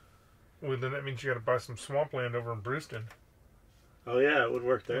 Well, then that means you got to buy some swampland over in Brewston. Oh yeah, it would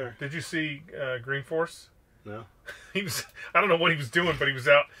work there. Did you see Green Force? No. I don't know what he was doing, but he was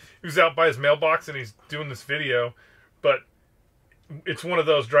out by his mailbox and he's doing this video, but it's one of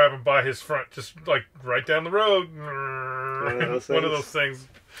those driving by his front, just like right down the road. One of those things.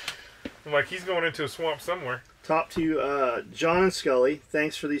 I'm like, he's going into a swamp somewhere. Top 2, John and Skully.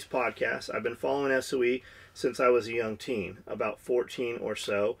 Thanks for these podcasts. I've been following SOE since I was a young teen, about 14 or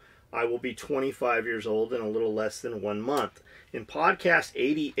so. I will be 25 years old in a little less than 1 month. In podcast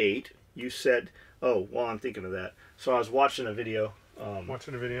 88, you said, oh, well, I'm thinking of that. So I was watching a video.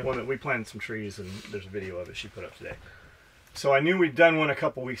 We planted some trees, and there's a video of it she put up today. So I knew we'd done one a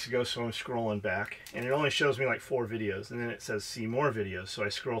couple weeks ago, so I'm scrolling back, and it only shows me like 4 videos, and then it says see more videos. So I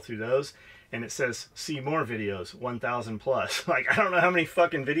scroll through those, and it says see more videos, 1,000 plus. Like, I don't know how many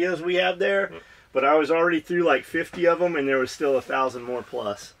fucking videos we have there, but I was already through like 50 of them, and there was still 1,000 more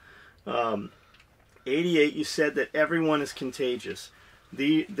plus. 88, you said that everyone is contagious.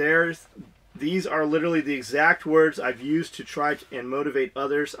 These are literally the exact words I've used to try and motivate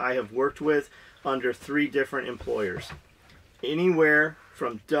others I have worked with under 3 different employers. Anywhere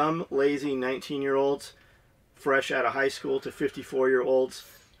from dumb, lazy 19-year-olds fresh out of high school to 54-year-olds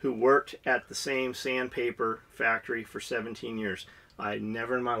who worked at the same sandpaper factory for 17 years. I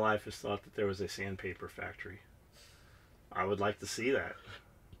never in my life has thought that there was a sandpaper factory. I would like to see that.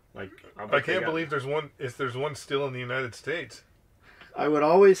 Like, I can't believe there's one. If there's one still in the United States. I would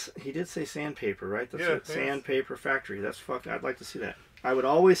always. He did say sandpaper, right? That's yeah, it. Sandpaper factory. That's fucking. I'd like to see that. I would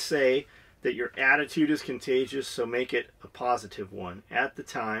always say that your attitude is contagious, so make it a positive one. At the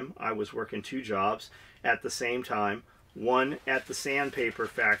time, I was working 2 jobs at the same time. One at the sandpaper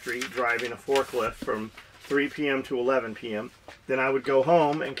factory, driving a forklift from 3 p.m. to 11 p.m. Then I would go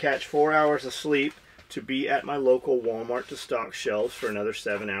home and catch 4 hours of sleep to be at my local Walmart to stock shelves for another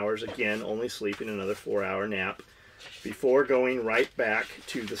 7 hours, again, only sleeping another 4-hour nap, before going right back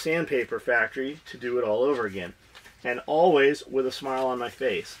to the sandpaper factory to do it all over again. And always with a smile on my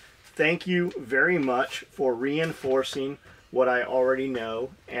face. Thank you very much for reinforcing what I already know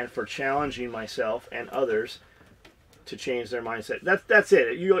and for challenging myself and others to change their mindset. That's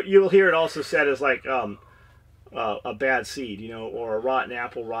it. You'll hear it also said as like a bad seed, you know, or a rotten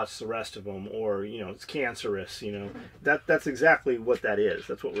apple rots the rest of them, or, you know, it's cancerous, you know. That's exactly what that is.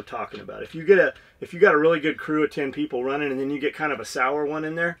 That's what we're talking about. If you got a really good crew of 10 people running and then you get kind of a sour one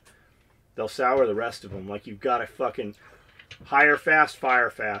in there, they'll sour the rest of them. Like, you've got to fucking hire fast, fire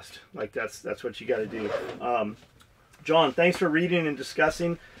fast. Like, that's what you got to do. John, thanks for reading and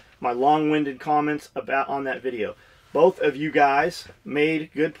discussing my long-winded comments on that video. Both of you guys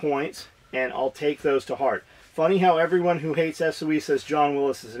made good points, and I'll take those to heart. Funny how everyone who hates SOE says John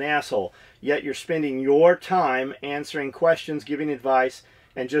Willis is an asshole, yet you're spending your time answering questions, giving advice,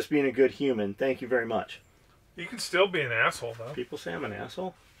 and just being a good human. Thank you very much. You can still be an asshole, though. People say I'm an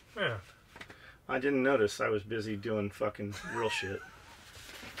asshole? Yeah. I didn't notice. I was busy doing fucking real shit.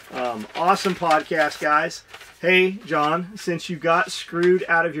 Awesome podcast, guys. Hey, John, since you got screwed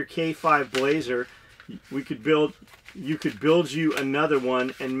out of your K5 Blazer, you could build you another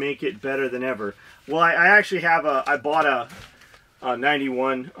one and make it better than ever. Well, I actually have I bought a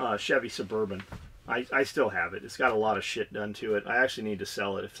 91 Chevy Suburban. I still have it. It's got a lot of shit done to it. I actually need to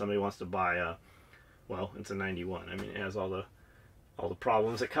sell it if somebody wants to buy well, it's a 91. I mean, it has all the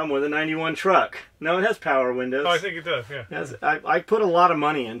problems that come with a 91 truck. No, it has power windows. Oh, I think it does, yeah. It has, I put a lot of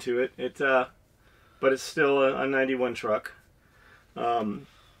money into it. But it's still a 91 truck.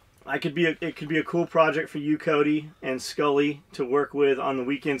 It could be a cool project for you, Cody, and Skully to work with on the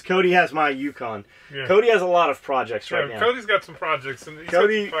weekends. Cody has my Yukon. Yeah. Cody has a lot of projects right now. Cody's got some projects, and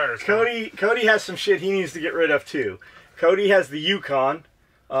Cody has some shit he needs to get rid of too. Cody has the Yukon.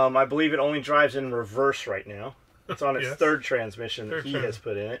 I believe it only drives in reverse right now. It's on its third transmission that he has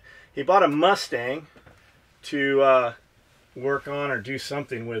put in it. He bought a Mustang to work on or do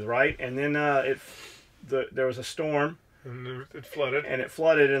something with, right? And then there was a storm. And it flooded.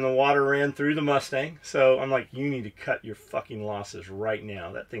 And the water ran through the Mustang. So I'm like, you need to cut your fucking losses right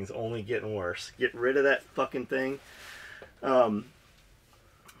now. That thing's only getting worse. Get rid of that fucking thing.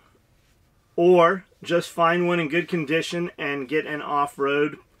 Or just find one in good condition and get an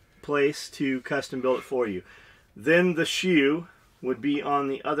off-road place to custom build it for you. Then the shoe would be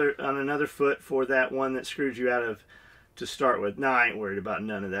on another foot for that one that screwed you out of to start with. Nah, I ain't worried about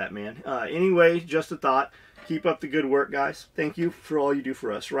none of that, man. Anyway, just a thought. Keep up the good work, guys. Thank you for all you do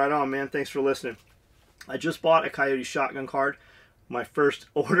for us. Right on, man. Thanks for listening. I just bought a Coyote shotgun card. My first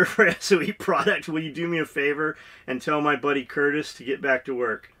order for SOE product. Will you do me a favor and tell my buddy Curtis to get back to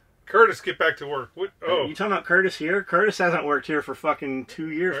work? Curtis, get back to work. What? Oh, you talking about Curtis here? Curtis hasn't worked here for fucking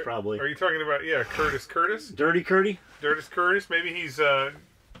 2 years, probably. Are you talking about Curtis? Dirty Curdy? Dirty Curtis. Maybe he's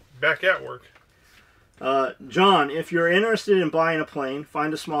back at work. John, if you're interested in buying a plane,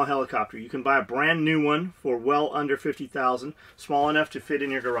 find a small helicopter. You can buy a brand new one for well under $50,000, small enough to fit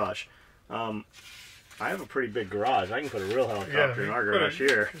in your garage. I have a pretty big garage. I can put a real helicopter in our garage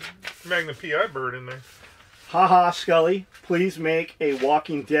here. Magnum PI bird in there. Haha, Skully, please make a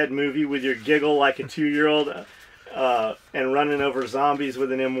Walking Dead movie with your giggle like a 2-year-old and running over zombies with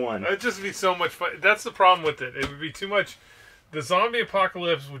an M1. It'd just be so much fun. That's the problem with it. It would be too much. The zombie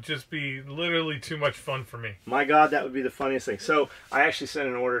apocalypse would just be literally too much fun for me. My God, that would be the funniest thing. So I actually sent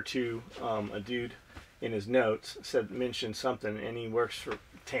an order to a dude in his notes, mentioned something, and he works for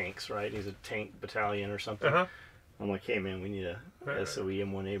tanks, right? He's a tank battalion or something. I'm like, hey man, we need a SOE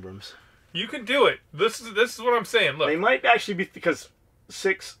M1 Abrams. You can do it. This is what I'm saying. Look, they might actually be, because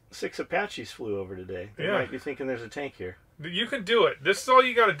six Apaches flew over today. They might be thinking there's a tank here. You can do it. This is all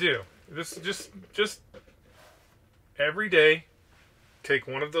you got to do. This just every day, take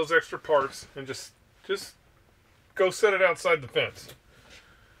one of those extra parts and just go set it outside the fence.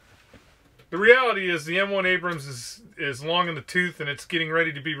 The reality is the M1 Abrams is long in the tooth and it's getting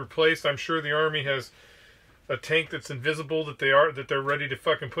ready to be replaced. I'm sure the Army has a tank that's invisible that they're ready to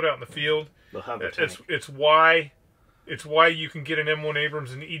fucking put out in the field. They'll have a tank. It's why you can get an M1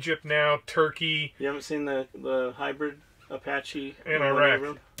 Abrams in Egypt now, Turkey. You haven't seen the hybrid Apache in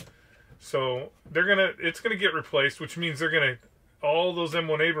Iraq. So it's gonna get replaced, which means all those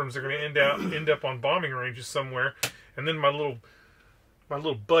M1 Abrams are gonna end up on bombing ranges somewhere, and then my little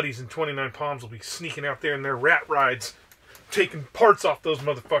buddies in 29 Palms will be sneaking out there in their rat rides, taking parts off those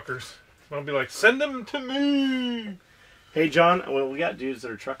motherfuckers. I'll be like, send them to me. Hey, John, well, we got dudes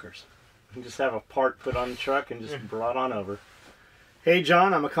that are truckers. You can just have a part put on the truck and just brought on over. Hey,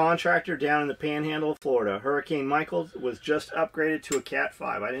 John, I'm a contractor down in the Panhandle of Florida. Hurricane Michael was just upgraded to a Cat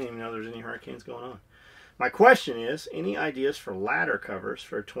 5. I didn't even know there was any hurricanes going on. My question is, any ideas for ladder covers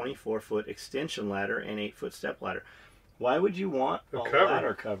for a 24-foot extension ladder and 8-foot step ladder? Why would you want a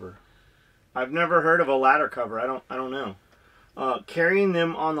ladder cover? I've never heard of a ladder cover. I don't know. Carrying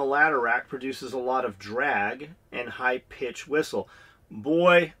them on the ladder rack produces a lot of drag and high-pitched whistle.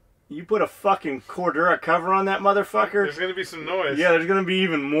 Boy, you put a fucking Cordura cover on that motherfucker. There's going to be some noise. Yeah, there's going to be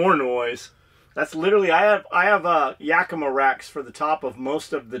even more noise. That's literally, I have Yakima racks for the top of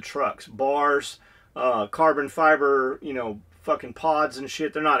most of the trucks. Bars, carbon fiber, fucking pods and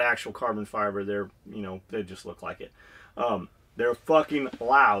shit. They're not actual carbon fiber. They're, they just look like it. They're fucking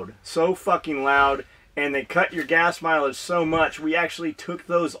loud. So fucking loud. And they cut your gas mileage so much, we actually took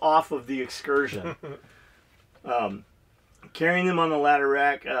those off of the Excursion. Carrying them on the ladder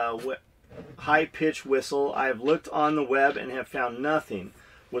rack, high-pitched whistle. I have looked on the web and have found nothing.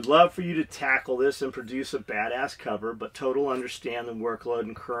 Would love for you to tackle this and produce a badass cover, but total understand the workload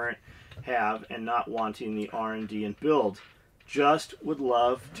and current have and not wanting the R&D and build. Just would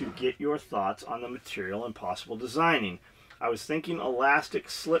love to get your thoughts on the material and possible designing. I was thinking elastic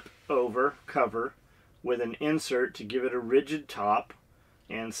slip over cover with an insert to give it a rigid top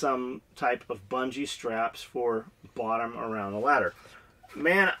and some type of bungee straps for bottom around the ladder.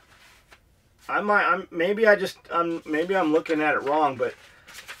 Man, maybe I'm looking at it wrong, but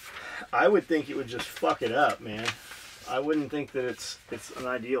I would think it would just fuck it up, man. I wouldn't think that it's an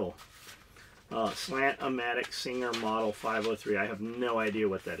ideal. Slant-O-Matic Singer Model 503. I have no idea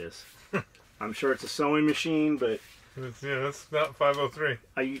what that is. I'm sure it's a sewing machine, but... Yeah, that's not 503.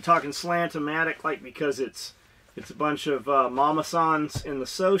 Are you talking Slant-O-Matic like because it's a bunch of mama-sans in the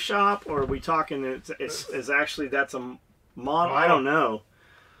sew shop? Or are we talking it's actually that's a model? I don't know.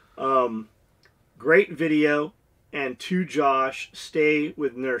 Great video. And to Josh, stay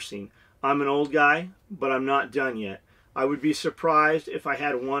with nursing. I'm an old guy, but I'm not done yet. I would be surprised if I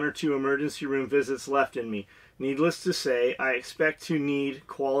had 1 or 2 emergency room visits left in me. Needless to say, I expect to need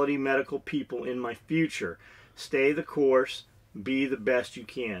quality medical people in my future. Stay the course. Be the best you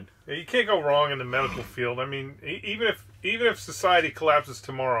can. Yeah, you can't go wrong in the medical field. I mean, even if society collapses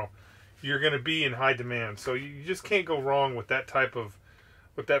tomorrow, you're going to be in high demand. So you just can't go wrong with that type of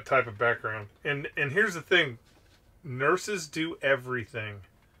background. And here's the thing: nurses do everything.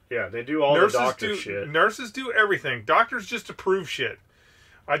 Yeah, they do all the doctor shit. Nurses do everything. Doctors just approve shit.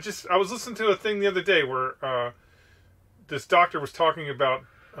 I was listening to a thing the other day where this doctor was talking about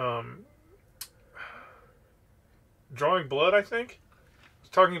drawing blood, I think. He was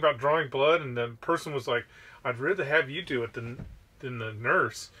talking about drawing blood, and the person was like, I'd rather have you do it than the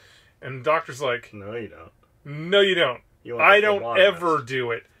nurse. And the doctor's like, no, you don't. No, you don't. I don't ever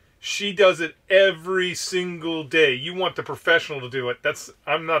do it. She does it every single day. You want the professional to do it.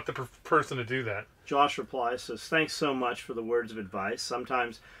 I'm not the person to do that. Josh replies, says, thanks so much for the words of advice.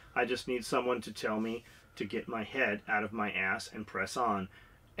 Sometimes I just need someone to tell me to get my head out of my ass and press on.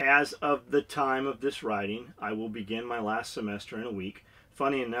 As of the time of this writing, I will begin my last semester in a week.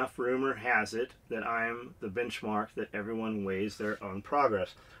 Funny enough, rumor has it that I am the benchmark that everyone weighs their own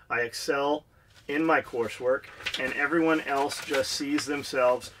progress. I excel in my coursework, and everyone else just sees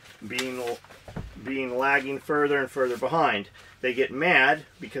themselves being lagging further and further behind. They get mad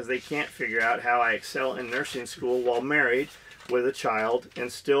because they can't figure out how I excel in nursing school while married with a child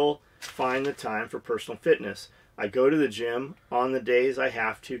and still find the time for personal fitness. I go to the gym on the days I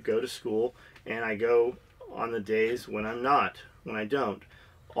have to go to school, and I go on the days when I don't.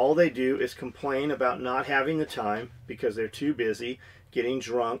 All they do is complain about not having the time because they're too busy getting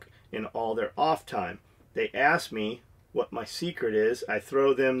drunk in all their off time. They ask me what my secret is. I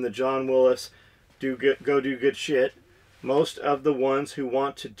throw them the John Willis go do good shit. Most of the ones who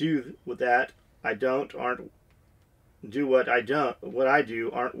want to do that aren't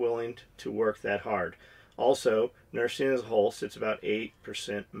willing to work that hard. Also, nursing as a whole sits about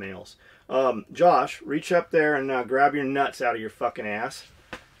 8% males. Josh, reach up there and grab your nuts out of your fucking ass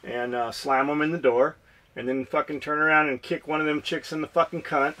and slam them in the door, and then fucking turn around and kick one of them chicks in the fucking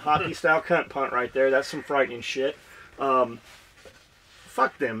cunt. Hockey style cunt punt right there. That's some frightening shit.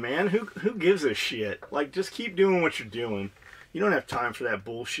 Fuck them, man. Who gives a shit? Like, just keep doing what you're doing. You don't have time for that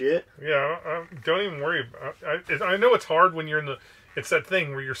bullshit. Yeah, don't even worry about. I know it's hard when you're in the. It's that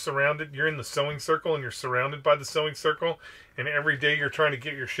thing where you're in the sewing circle and you're surrounded by the sewing circle, and every day you're trying to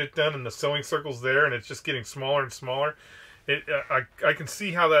get your shit done, and the sewing circle's there, and it's just getting smaller and smaller. I can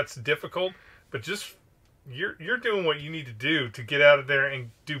see how that's difficult, but just you're doing what you need to do to get out of there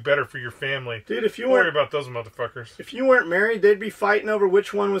and do better for your family. Dude, if you worry about those motherfuckers. If you weren't married, they'd be fighting over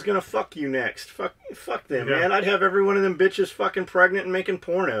which one was gonna fuck you next. Fuck them, yeah. Man. I'd have every one of them bitches fucking pregnant and making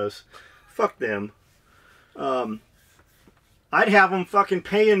pornos. Fuck them. I'd have them fucking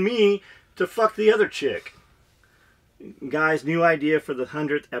paying me to fuck the other chick. Guys, new idea for the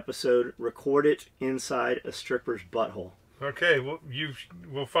 100th episode. Record it inside a stripper's butthole. Okay, well,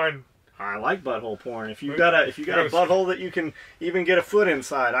 we'll find. I like butthole porn. If you got a butthole that you can even get a foot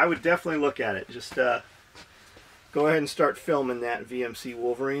inside, I would definitely look at it. Just go ahead and start filming that, VMC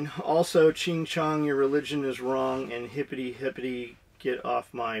Wolverine. Also, Ching Chong, your religion is wrong, and hippity hippity, get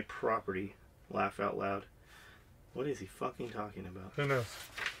off my property. Laugh out loud. What is he fucking talking about? Who knows?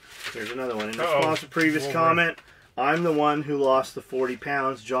 Here's another one. In response to previous comment, I'm the one who lost the 40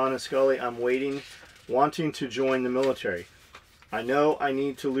 pounds. John and Skully, I'm wanting to join the military. I know I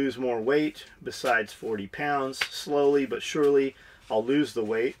need to lose more weight besides 40 pounds. Slowly but surely, I'll lose the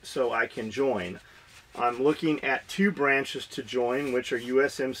weight so I can join. I'm looking at 2 branches to join, which are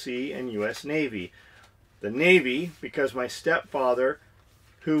USMC and US Navy. The Navy, because my stepfather,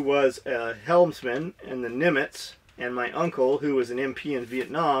 who was a helmsman in the Nimitz, and my uncle, who was an MP in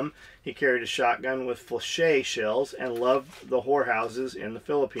Vietnam, he carried a shotgun with flechette shells and loved the whorehouses in the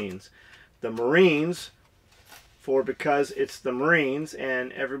Philippines. The Marines, because it's the Marines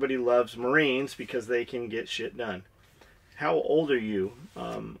and everybody loves Marines because they can get shit done. How old are you?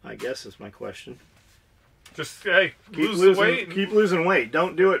 I guess is my question. Just, hey, Keep lose the weight. Keep losing weight.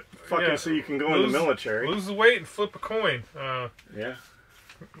 Don't do it fucking so you can go in the military. Lose the weight and flip a coin. Yeah.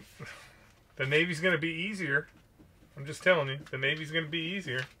 The Navy's going to be easier. I'm just telling you. The Navy's going to be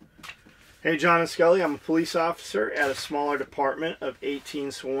easier. Hey, John and Skully. I'm a police officer at a smaller department of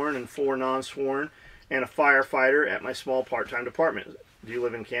 18 sworn and 4 non-sworn, and a firefighter at my small part-time department. Do you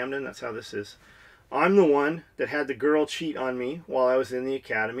live in Camden? That's how this is. I'm the one that had the girl cheat on me while I was in the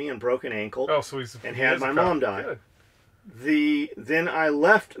academy and broke an ankle. Oh, so and had my mom die. Then I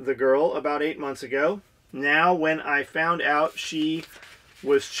left the girl about 8 months ago. Now, when I found out she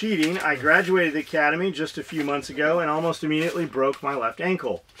was cheating, I graduated the academy just a few months ago and almost immediately broke my left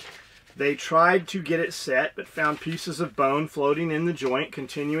ankle. They tried to get it set, but found pieces of bone floating in the joint,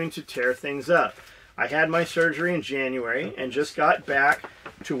 continuing to tear things up. I had my surgery in January and just got back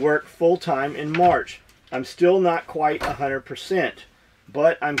to work full-time in March. I'm still not quite 100%,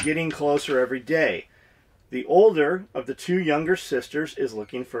 but I'm getting closer every day. The older of the 2 younger sisters is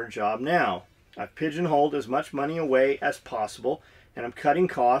looking for a job now. I've pigeonholed as much money away as possible, and I'm cutting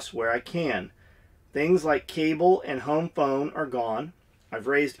costs where I can. Things like cable and home phone are gone. I've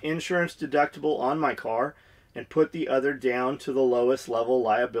raised insurance deductible on my car and put the other down to the lowest level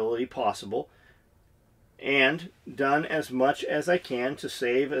liability possible, and done as much as I can to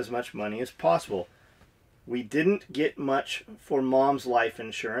save as much money as possible. We didn't get much for Mom's life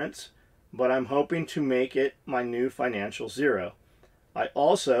insurance, but I'm hoping to make it my new financial zero. I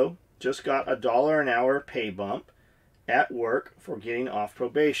also just got $1 an hour pay bump at work for getting off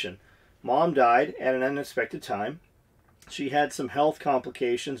probation. Mom died at an unexpected time. She had some health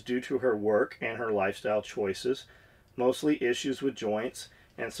complications due to her work and her lifestyle choices, mostly issues with joints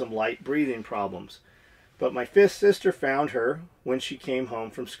and some light breathing problems. But my 5th sister found her when she came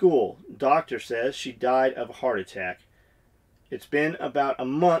home from school. Doctor says she died of a heart attack. It's been about a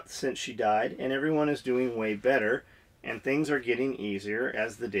month since she died, and everyone is doing way better, and things are getting easier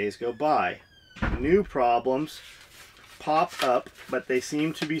as the days go by. New problems pop up, but they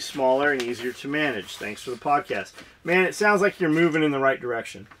seem to be smaller and easier to manage. Thanks for the podcast. Man, it sounds like you're moving in the right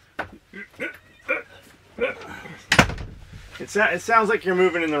direction. It sounds like you're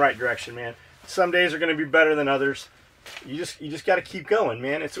moving in the right direction, man. Some days are going to be better than others. You just got to keep going,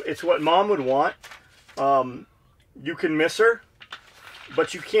 man. It's what Mom would want. You can miss her,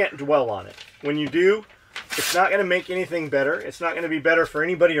 but you can't dwell on it. When you do, it's not going to make anything better. It's not going to be better for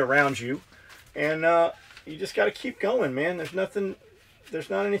anybody around you. And you just got to keep going, man. There's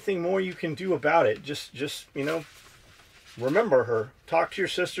not anything more you can do about it. Just remember her. Talk to your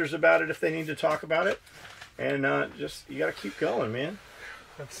sisters about it if they need to talk about it. And you got to keep going, man.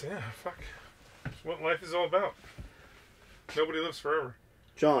 That's, yeah, fuck. That's what life is all about. Nobody lives forever.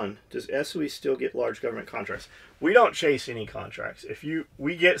 John, does SOE still get large government contracts? We don't chase any contracts.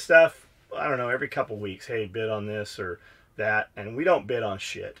 We get stuff, I don't know, every couple weeks. Hey, bid on this or that, and we don't bid on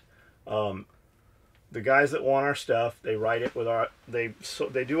shit. The guys that want our stuff, they write it with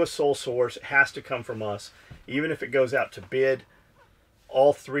they do a sole source. It has to come from us. Even if it goes out to bid,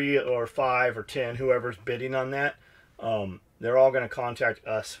 all 3 or 5 or 10, whoever's bidding on that, they're all going to contact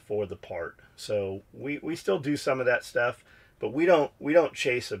us for the part. So we still do some of that stuff, but we don't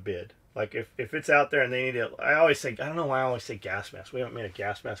chase a bid. Like if it's out there and they need it, I don't know why I always say gas mask. We haven't made a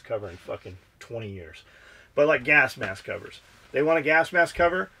gas mask cover in fucking 20 years. But like gas mask covers. They want a gas mask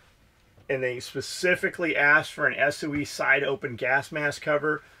cover and they specifically ask for an SOE side open gas mask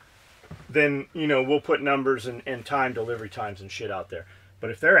cover, then we'll put numbers and time, delivery times and shit out there. But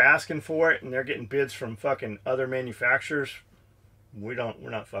if they're asking for it and they're getting bids from fucking other manufacturers, we're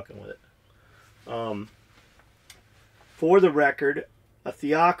not fucking with it. For the record, a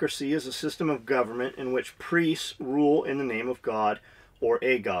theocracy is a system of government in which priests rule in the name of God or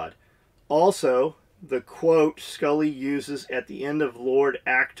a god. Also, the quote Skully uses at the end of Lord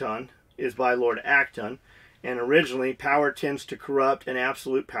Acton is by Lord Acton, and originally, power tends to corrupt and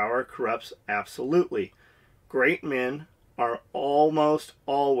absolute power corrupts absolutely. Great men are almost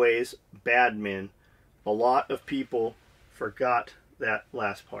always bad men. A lot of people forgot that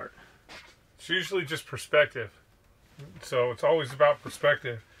last part. It's usually just perspective. So it's always about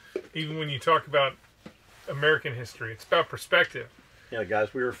perspective. Even when you talk about American history, it's about perspective. Yeah,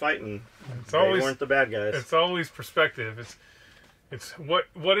 guys, we were fighting. They weren't the bad guys. It's always perspective. It's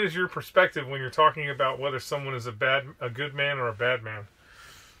what is your perspective when you're talking about whether someone is a good man or a bad man?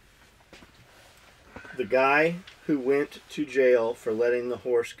 The guy who went to jail for letting the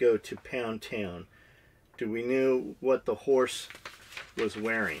horse go to Pound Town. Do we know what the horse was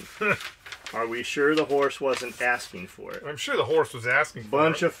wearing? Are we sure the horse wasn't asking for it? I'm sure the horse was asking for it.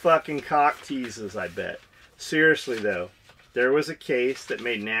 Bunch of fucking cock teases, I bet. Seriously, though, there was a case that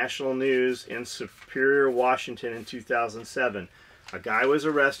made national news in Superior, Washington in 2007. A guy was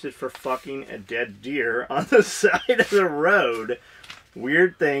arrested for fucking a dead deer on the side of the road.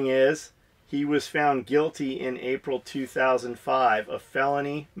 Weird thing is, he was found guilty in April 2005 of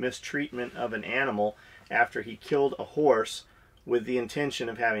felony mistreatment of an animal after he killed a horse with the intention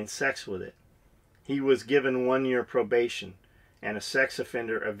of having sex with it. He was given 1 year probation and a sex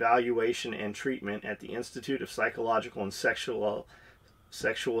offender evaluation and treatment at the Institute of Psychological and Sexual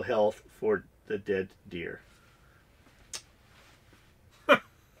Health for the dead deer.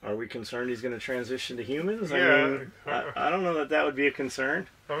 Are we concerned he's going to transition to humans? Yeah. I don't know that would be a concern.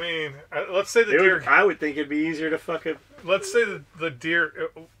 I mean, let's say the deer... I would think it'd be easier to fuck it. Let's say the deer...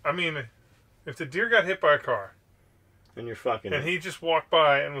 I mean, if the deer got hit by a car... And you're fucking and he just walked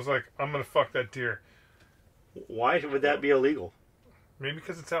by and was like, I'm going to fuck that deer. Why would that be illegal? Maybe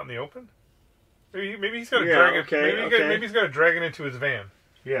because it's out in the open? Maybe he's got to maybe he's got to drag it into his van.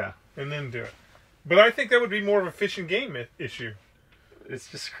 Yeah. And then do it. But I think that would be more of a fish and game issue. It's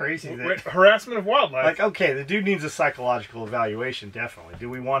just crazy. Harassment of wildlife. Like, okay, the dude needs a psychological evaluation, definitely. Do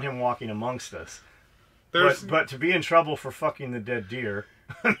we want him walking amongst us? But to be in trouble for fucking the dead deer...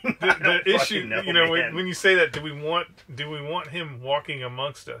 the issue, when you say that, do we want him walking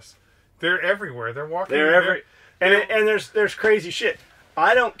amongst us? They're everywhere. They're walking. And there's crazy shit.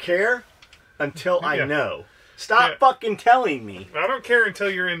 I don't care until I know. Stop fucking telling me. I don't care until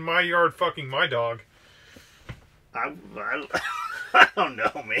you're in my yard fucking my dog. I don't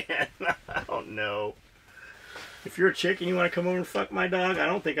know, man. I don't know. If you're a chick and you want to come over and fuck my dog, I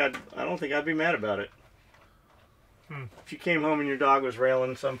don't think I'd be mad about it. If you came home and your dog was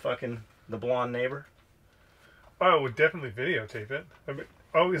railing the blonde neighbor, I would definitely videotape it. I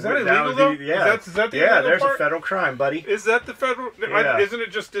mean, is that illegal though? Yeah, is that the illegal there's part? a federal crime, buddy. Is that the federal? Yeah. Isn't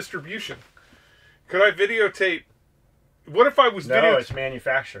it just distribution? Could I videotape? What if I was No, it's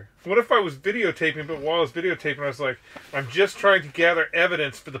manufacture. What if I was videotaping, but while I was videotaping, I was like, I'm just trying to gather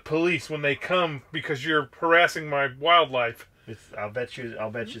evidence for the police when they come because you're harassing my wildlife. I'll bet you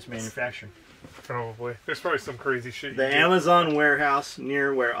it's manufacturing. Probably. There's probably some crazy shit. The Amazon warehouse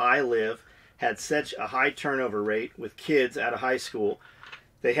near where I live had such a high turnover rate with kids out of high school.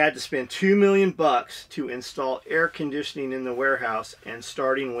 They had to spend $2 million to install air conditioning in the warehouse and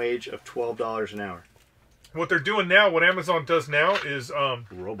starting wage of $12 an hour. What they're doing now, what Amazon does now is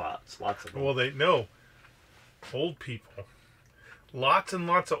robots, lots of them. Well, old people. Lots and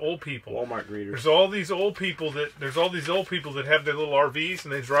lots of old people. Walmart greeters. There's all these old people that have their little RVs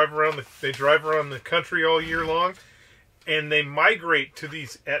and they drive around the country all year long, and they migrate to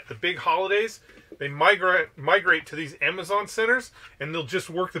these at the big holidays. They migrate to these Amazon centers, and they'll just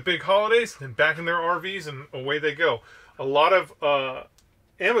work the big holidays and back in their RVs and away they go. A lot of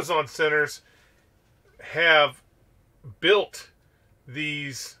Amazon centers have built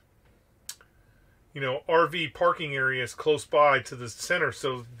these RV parking areas close by to the center,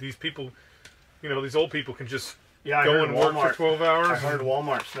 so these people, these old people can just go and work for 12 hours. I heard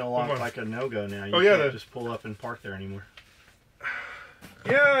Walmart's no longer like a no-go now. You can't just pull up and park there anymore.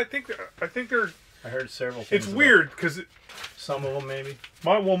 Yeah, I think they're. I heard several things. It's weird because some of them maybe.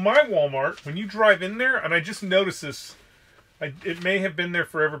 My Walmart, when you drive in there, and I just noticed this. It may have been there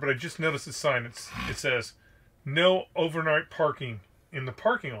forever, but I just noticed the sign. It says, "No overnight parking in the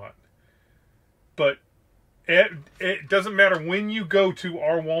parking lot." But it doesn't matter when you go to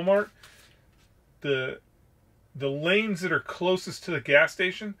our Walmart. The lanes that are closest to the gas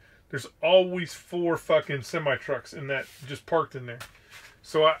station, there's always 4 fucking semi-trucks in that just parked in there.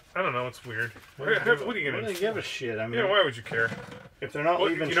 So I don't know. It's weird. What are you gonna? What do they give a shit? I mean, why would you care if they're not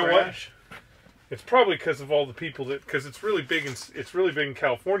leaving trash? What? It's probably because of all the people because it's really big in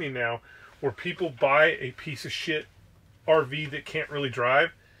California now, where people buy a piece of shit RV that can't really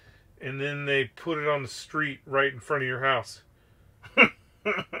drive, and then they put it on the street right in front of your house,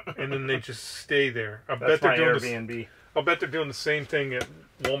 and then they just stay there. I'll bet they're doing the same thing at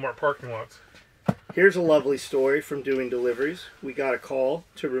Walmart parking lots. Here's a lovely story from doing deliveries. We got a call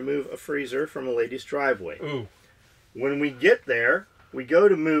to remove a freezer from a lady's driveway. Ooh. When we get there, we go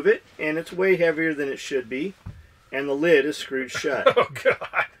to move it, and it's way heavier than it should be, and the lid is screwed shut. Oh,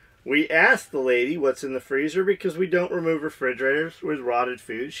 God. We asked the lady what's in the freezer because we don't remove refrigerators with rotted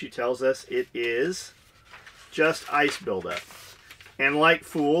food. She tells us it is just ice buildup. And like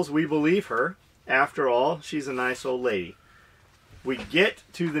fools, we believe her. After all, she's a nice old lady. We get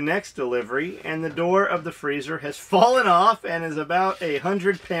to the next delivery, and the door of the freezer has fallen off and is about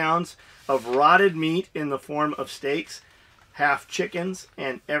 100 pounds of rotted meat in the form of steaks half chickens,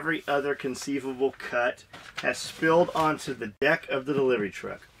 and every other conceivable cut has spilled onto the deck of the delivery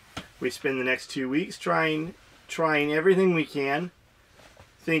truck. We spend the next 2 weeks trying everything we can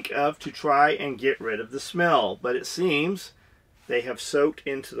think of to try and get rid of the smell, but it seems they have soaked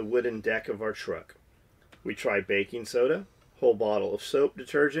into the wooden deck of our truck. We tried baking soda, whole bottle of soap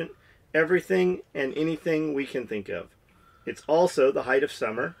detergent, everything and anything we can think of. It's also the height of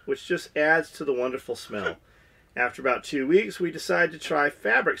summer, which just adds to the wonderful smell. After about 2 weeks, we decided to try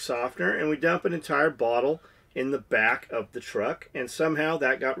fabric softener, and we dump an entire bottle in the back of the truck, and somehow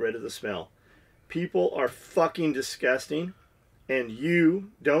that got rid of the smell. People are fucking disgusting, and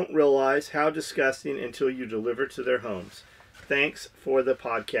you don't realize how disgusting until you deliver to their homes. Thanks for the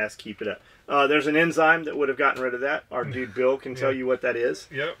podcast. Keep it up. There's an enzyme that would have gotten rid of that. Our dude Bill can tell you what that is.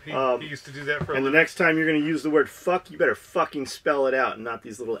 Yep, he used to do that for a And the living. next time you're going to use the word fuck, you better fucking spell it out and not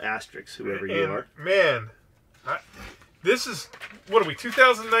these little asterisks, whoever you are. Man, this is, what are we,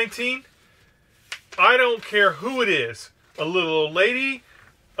 2019? I don't care who it is. A little old lady,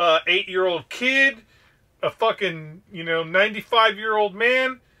 8-year-old kid, a fucking, 95-year-old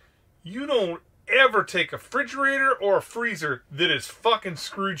man. You don't ever take a refrigerator or a freezer that is fucking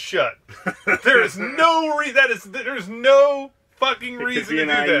screwed shut. There is no there's no fucking reason to do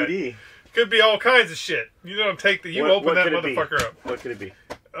that. IED. Could be all kinds of shit. You don't take you open that motherfucker up. What could it be?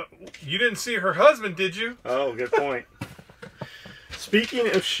 You didn't see her husband, did you? Oh, good point.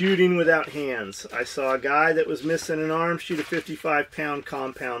 Speaking of shooting without hands, I saw a guy that was missing an arm shoot a 55-pound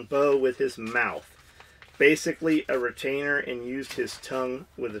compound bow with his mouth. Basically a retainer, and used his tongue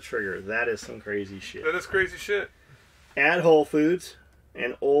with the trigger. That is some crazy shit. That is crazy shit. At Whole Foods,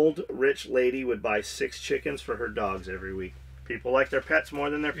 an old rich lady would buy 6 chickens for her dogs every week. People like their pets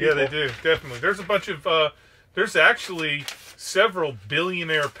more than their people. Yeah, they do, definitely. There's a bunch of, there's actually several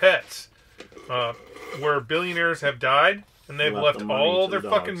billionaire pets where billionaires have died, and they've left all their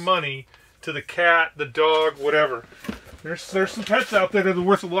fucking money to the cat, the dog, whatever. There's some pets out there that are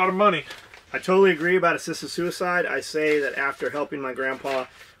worth a lot of money. I totally agree about assisted suicide. I say that after helping my grandpa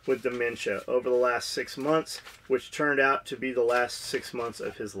with dementia over the last 6 months, which turned out to be the last 6 months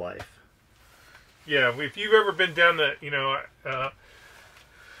of his life. Yeah, if you've ever been down the,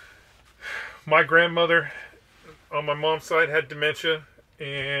 my grandmother on my mom's side had dementia,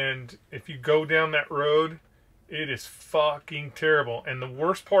 and if you go down that road, it is fucking terrible. And the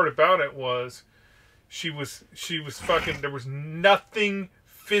worst part about it was, she was fucking, there was nothing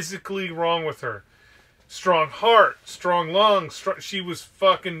physically wrong with her. Strong heart, strong lungs. She was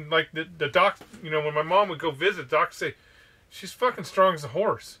fucking like the doc. When my mom would go visit, the doctor say she's fucking strong as a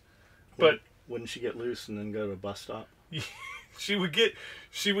horse. But wouldn't she get loose and then go to a bus stop? she would get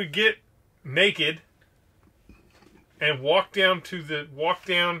naked and walk down to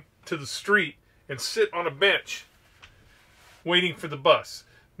the street and sit on a bench waiting for the bus.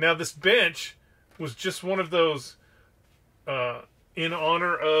 Now this bench was just one of those in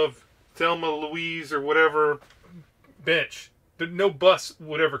honor of Thelma Louise or whatever bench. No bus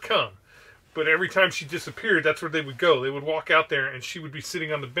would ever come. But every time she disappeared, that's where they would go. They would walk out there, and she would be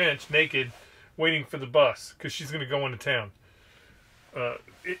sitting on the bench naked, waiting for the bus, because she's going to go into town.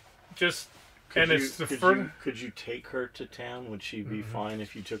 Could you take her to town? Would she be fine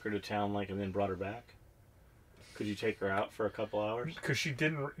if you took her to town, and then brought her back? Could you take her out for a couple hours? Because she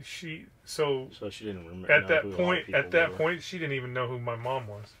didn't. So she didn't remember. At that point, she didn't even know who my mom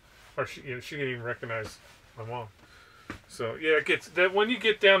was, or she didn't even recognize my mom. So yeah, it gets that when you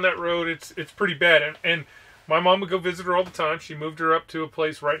get down that road, it's pretty bad. And my mom would go visit her all the time. She moved her up to a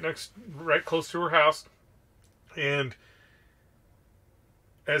place right close to her house, and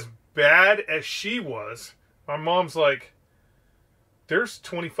as bad as she was, my mom's like, there's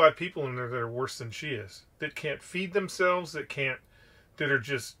 25 people in there that are worse than she is, that can't feed themselves, that are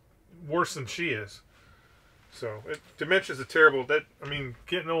just worse than she is. So dementia's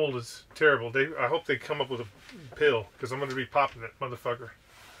getting old is terrible. I hope they come up with a pill, because I'm going to be popping it, motherfucker.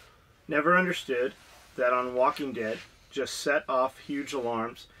 Never understood that on Walking Dead, just set off huge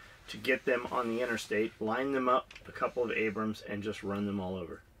alarms to get them on the interstate, line them up a couple of Abrams, and just run them all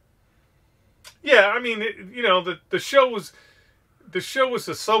over. Yeah, the show was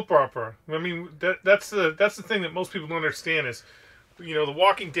a soap opera. That's the thing that most people don't understand is, The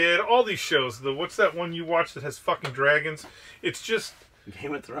Walking Dead, all these shows. What's that one you watch that has fucking dragons? It's just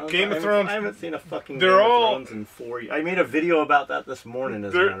Game of Thrones. I haven't seen a fucking Game of Thrones in 4 years. I made a video about that this morning.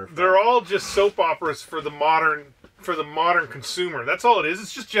 As a matter of fact, they're all just soap operas for the modern consumer. That's all it is.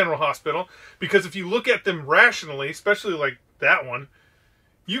 It's just General Hospital. Because if you look at them rationally, especially like that one,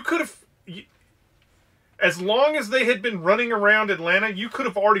 you could have. as long as they had been running around Atlanta, you could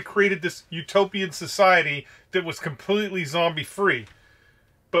have already created this utopian society that was completely zombie-free.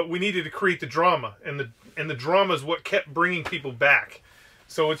 But we needed to create the drama, and the drama is what kept bringing people back.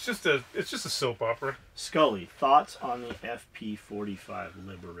 So it's just a soap opera. Skully, thoughts on the FP-45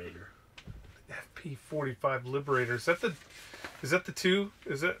 Liberator? FP-45 Liberator, is that the two?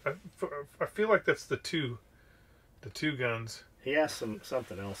 Is that I feel like that's the two guns. He has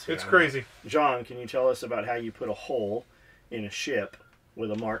something else here. It's crazy. John, can you tell us about how you put a hole in a ship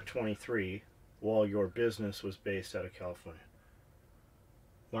with a Mark 23 while your business was based out of California?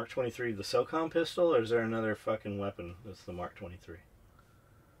 Mark 23, the SOCOM pistol, or is there another fucking weapon that's the Mark 23?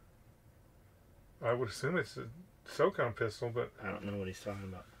 I would assume it's a SOCOM pistol, but I don't know what he's talking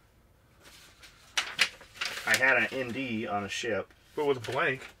about. I had an ND on a ship. But it was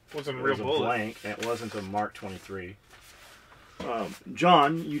blank. It wasn't a real bullet. It was a blank, and it wasn't a Mark 23.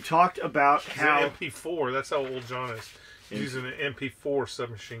 John, you talked about how... It's an MP4. That's how old John is. He's using an MP4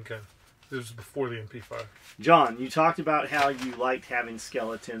 submachine gun. This was before the MP5. John, you talked about how you liked having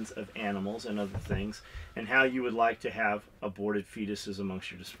skeletons of animals and other things, and how you would like to have aborted fetuses amongst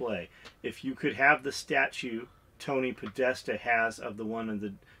your display. If you could have the statue Tony Podesta has of the one of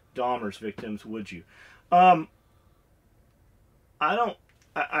the Dahmer's victims, would you? I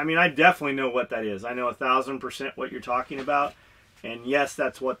mean, I definitely know what that is. I know 1,000% what you're talking about, and yes,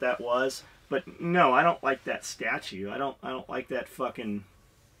 that's what that was. But no, I don't like that statue. I don't like that fucking,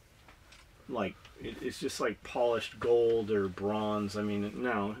 like, it's just like polished gold or bronze. I mean,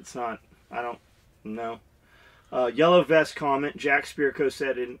 no, it's not. I don't, no. Yellow Vest comment, Jack Spirko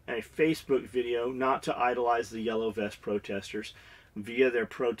said in a Facebook video not to idolize the Yellow Vest protesters via their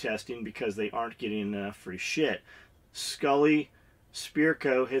protesting because they aren't getting enough free shit. Skully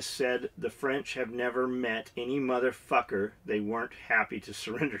Spirko has said the French have never met any motherfucker they weren't happy to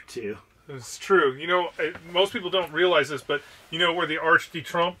surrender to. It's true. You know, most people don't realize this, but you know where the Arc de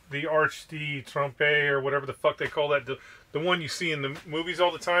Triomphe, or whatever the fuck they call that, the one you see in the movies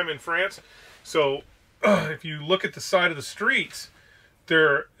all the time in France. So if you look at the side of the streets,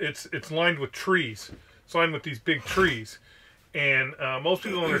 it's lined with trees. It's lined with these big trees. And most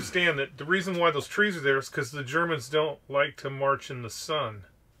people don't understand that the reason why those trees are there is because the Germans don't like to march in the sun.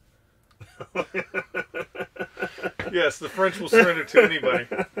 Yes, the French will surrender to anybody.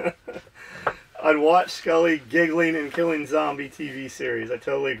 I'd watch Skully giggling and killing zombie TV series. I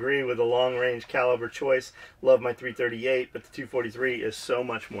totally agree with the long-range caliber choice. Love my 338, but the 243 is so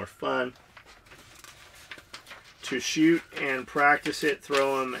much more fun. To shoot and practice it,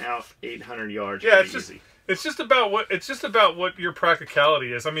 throw them out 800 yards. Yeah, it's just about what your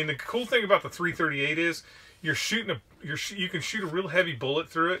practicality is. I mean, the cool thing about the 338 is you can shoot a real heavy bullet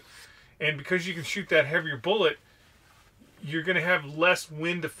through it, and because you can shoot that heavier bullet, you're going to have less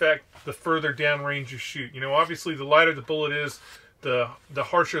wind effect the further downrange you shoot. You know, obviously, the lighter the bullet is, the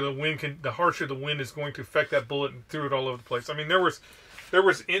harsher the wind is going to affect that bullet and throw it all over the place. I mean, there was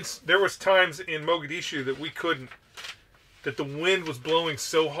times in Mogadishu that the wind was blowing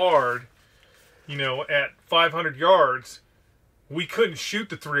so hard, you know, at 500 yards, we couldn't shoot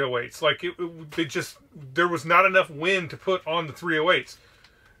the 308s. Like there was not enough wind to put on the 308s.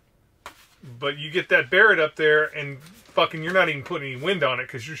 But you get that Barrett up there, and fucking, you're not even putting any wind on it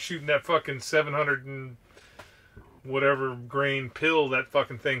because you're shooting that fucking 700 and whatever grain pill that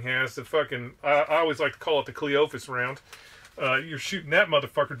fucking thing has. The fucking, I always like to call it the Cleophas round. You're shooting that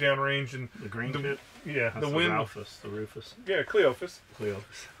motherfucker downrange, and the green pit. Yeah, that's the wind. The Rufus. Yeah, Cleophas.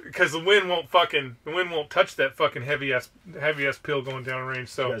 Cleophas. Because the wind won't touch that fucking heavy ass pill going downrange.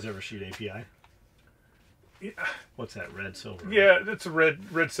 So you guys ever shoot API? Yeah. What's that, red silver? Yeah, it's a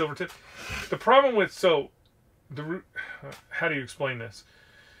red silver tip. The problem with how do you explain this?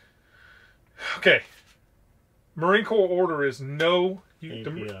 Okay, Marine Corps order is the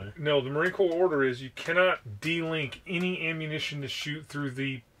Marine Corps order is you cannot de-link any ammunition to shoot through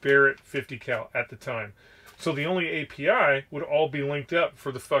the Barrett 50 cal at the time. So the only API would all be linked up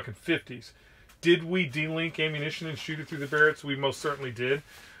for the fucking 50s. Did we de-link ammunition and shoot it through the Barretts? We most certainly did.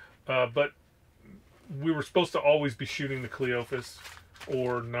 But we were supposed to always be shooting the Cleophas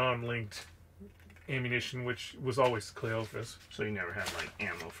or non-linked ammunition, which was always Cleophas. So you never had like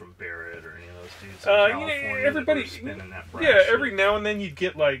ammo from Barrett or any of those dudes in California everybody, that were spinning that brass yeah, shit. every now and then you'd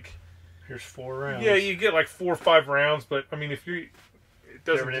get like, here's 4 rounds. Yeah, you get like 4 or 5 rounds, but I mean, it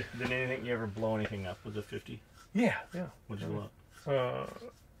doesn't. Did you ever blow anything up with the 50? Yeah. What'd you blow?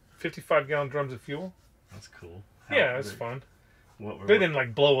 55-gallon drums of fuel. That's cool. Yeah, it's fun. They didn't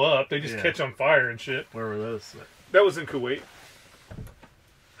like blow up. They just catch on fire and shit. Where were those? That was in Kuwait.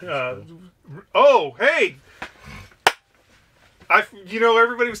 Oh, hey!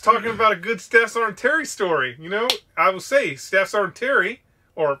 everybody was talking about a good Staff Sergeant Terry story. I will say Staff Sergeant Terry,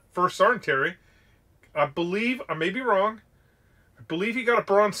 or First Sergeant Terry, I believe, I may be wrong, I believe he got a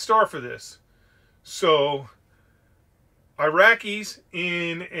Bronze Star for this. So, Iraqis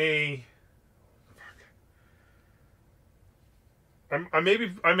in a... I may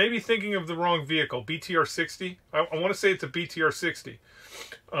be thinking of the wrong vehicle, BTR-60. I want to say it's a BTR-60.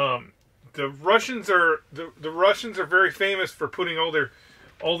 The Russians are very famous for putting all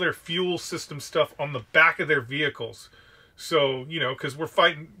their fuel system stuff on the back of their vehicles. So, because we're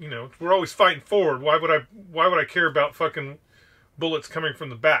fighting, we're always fighting forward. Why would I care about fucking bullets coming from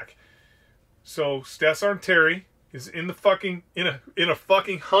the back? So, Staff Sergeant Terry is in the fucking in a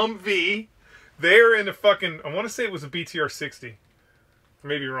fucking Humvee. They're in a fucking, I want to say it was a BTR-60. I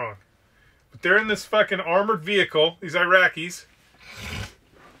may be wrong. But they're in this fucking armored vehicle, these Iraqis,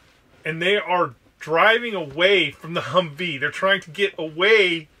 and they are driving away from the Humvee. They're trying to get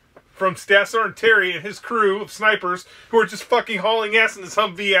away from Staff Sergeant Terry and his crew of snipers who are just fucking hauling ass in this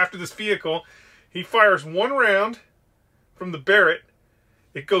Humvee after this vehicle. He fires one round from the Barrett.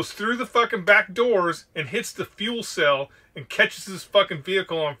 It goes through the fucking back doors and hits the fuel cell and catches his fucking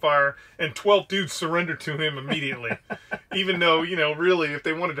vehicle on fire, and 12 dudes surrender to him immediately. Even though, really, if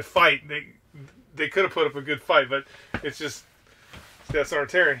they wanted to fight, they could have put up a good fight, but it's just Staff Sergeant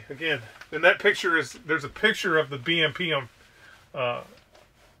Terry again. And that picture there's a picture of the BMP on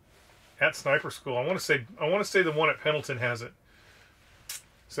at Sniper School. I want to say the one at Pendleton has it.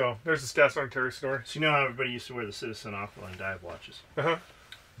 So there's the Staff Sergeant Terry story. So how everybody used to wear the Citizen Aqualine dive watches.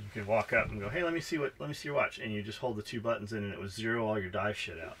 You could walk up and go, hey, let me see your watch, and you just hold the 2 buttons in, and it would zero all your dive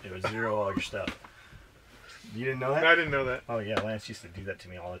shit out. It would zero all your stuff. You didn't know that? I didn't know that. Oh yeah, Lance used to do that to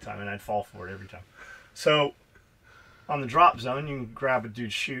me all the time, and I'd fall for it every time. So, on the drop zone, you can grab a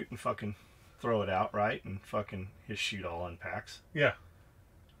dude's chute and fucking throw it out, right? And fucking his chute all unpacks. Yeah.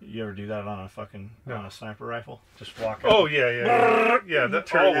 You ever do that on a sniper rifle? Just walk up. Oh yeah. Yeah, that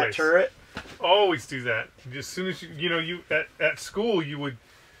turn always. That turret. Always do that. As soon as you at school, you would,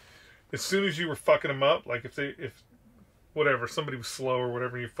 as soon as you were fucking them up, like if somebody was slow or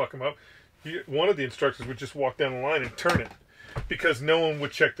whatever, you fuck them up, one of the instructors would just walk down the line and turn it, because no one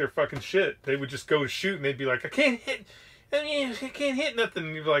would check their fucking shit. They would just go to shoot and they'd be like, I can't hit nothing.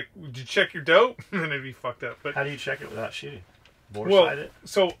 And you'd be like, did you check your dope? And then it'd be fucked up. But how do you check it without shooting? It?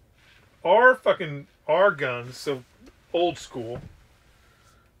 So our guns, so old school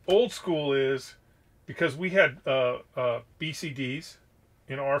is, because we had BCDs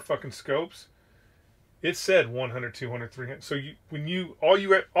in our fucking scopes, it said 100, 200, 300. So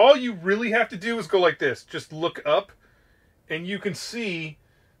all you really have to do is go like this. Just look up, and you can see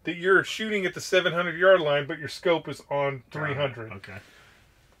that you're shooting at the 700-yard line, but your scope is on 300. Okay.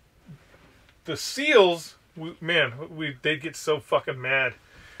 The SEALs, they'd get so fucking mad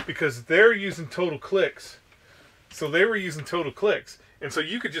because they're using total clicks. So they were using total clicks, and so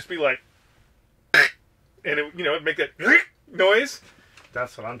you could just be like, and it'd make that noise.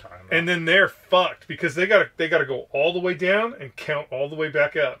 That's what I'm talking about. And then they're fucked because they gotta go all the way down and count all the way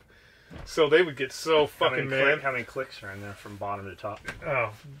back up. So they would get so fucking mad. How many clicks are in there from bottom to top?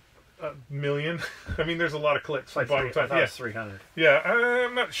 Oh, a million. I mean, there's a lot of clicks from like bottom to top. Yeah, 300. Yeah,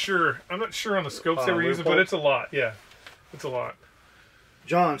 I'm not sure. I'm not sure on the scopes they were using, but it's a lot. Yeah, it's a lot.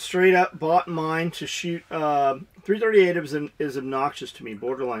 John, straight up bought mine to shoot. 338 is obnoxious to me,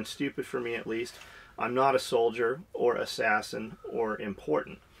 borderline stupid for me at least. I'm not a soldier or assassin or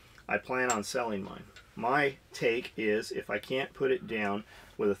important. I plan on selling mine. My take is, if I can't put it down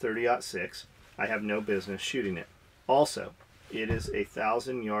with a 30-06, I have no business shooting it. Also, it is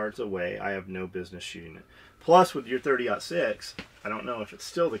 1,000 yards away. I have no business shooting it. Plus, with your 30-06, I don't know if it's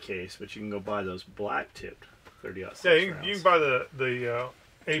still the case, but you can go buy those black-tipped 30-06 Yeah, you can buy the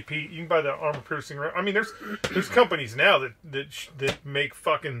AP. You can buy the armor-piercing round. I mean, there's companies now that make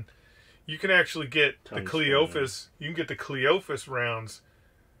fucking. You can actually get the Cleophas. You can get the Cleophas rounds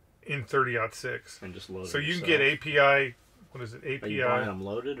in 30-06. And just load so them you can yourself. get API. What is it? API. Are you buying them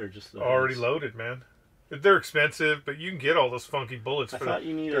loaded or just the already loaded, man? They're expensive, but you can get all those funky bullets for thought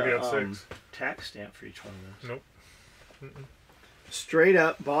you need 30-06. a tax stamp for each one of those. Nope. Straight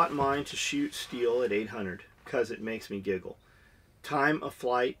up bought mine to shoot steel at 800 because it makes me giggle. Time of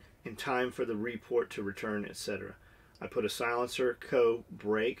flight and time for the report to return, etc. I put a silencer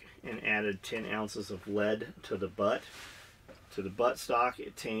brake and added 10 ounces of lead to the butt. To the butt stock,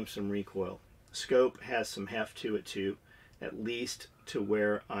 it tames some recoil. Scope has some heft to it too, at least to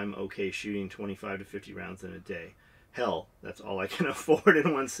where I'm okay shooting 25 to 50 rounds in a day. Hell, that's all I can afford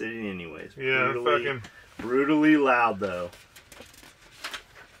in one sitting anyways. Yeah, brutally loud though.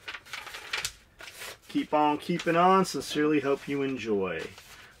 Keep on keeping on. Sincerely hope you enjoy.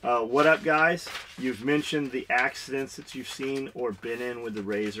 What up, guys? You've mentioned the accidents that you've seen or been in with the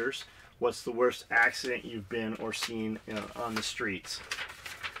razors. What's the worst accident you've been or seen on the streets?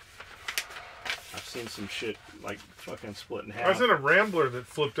 I've seen some shit like fucking split in half. I was in a Rambler that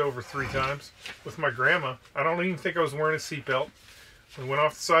flipped over 3 times with my grandma. I don't even think I was wearing a seatbelt. We went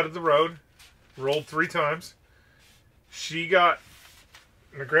off the side of the road, rolled 3 times.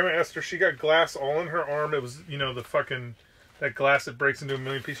 My grandma asked her, she got glass all in her arm. It was, the fucking, that glass that breaks into a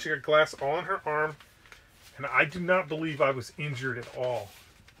million pieces. She got glass all in her arm. And I do not believe I was injured at all.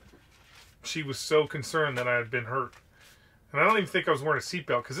 She was so concerned that I had been hurt. And I don't even think I was wearing a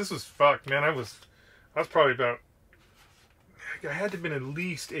seatbelt, because this was fucked, man. I was probably about, I had to have been at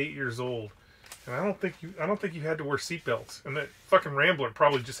least 8 years old. And I don't think you had to wear seatbelts. And that fucking Rambler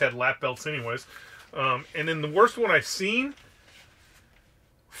probably just had lap belts anyways. And then the worst one I've seen,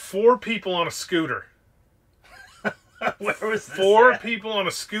 4 people on a scooter. Where was this 4 at? people on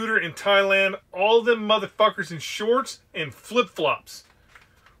a scooter in Thailand. All of them motherfuckers in shorts and flip-flops.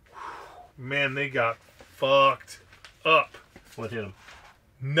 Man, they got fucked up. What hit him?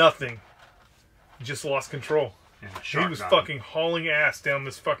 Nothing. Just lost control. Yeah, he was fucking hauling ass down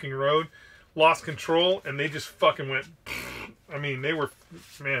this fucking road. Lost control, and they just fucking went... I mean, they were...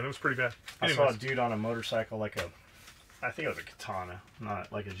 Man, it was pretty bad. Anyways. I saw a dude on a motorcycle, I think it was a Katana,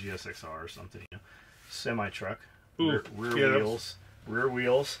 not like a GSXR or something. Semi-truck. Rear wheels. Rear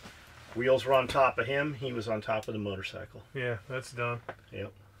wheels. Wheels were on top of him. He was on top of the motorcycle. Yeah, that's done.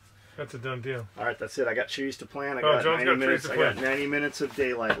 Yep. That's a done deal. All right, that's it. I got trees to plant. I John's got 90 got minutes. trees to plant. I got 90 minutes of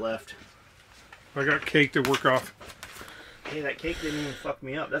daylight left. I got cake to work off. Hey, that cake didn't even fuck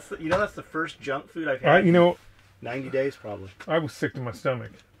me up. That's the first junk food I've had. 90 days probably. I was sick to my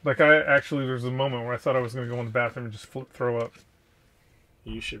stomach. There was a moment where I thought I was going to go in the bathroom and just throw up.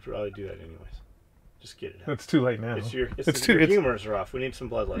 You should probably do that anyways. Just get it out. It's too late now. Your humors are off. We need some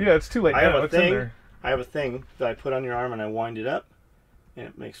bloodletting. Yeah, it's too late now. It's in there. I have a thing that I put on your arm and I wind it up, and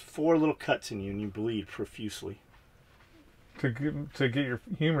it makes 4 little cuts in you, and you bleed profusely. To get your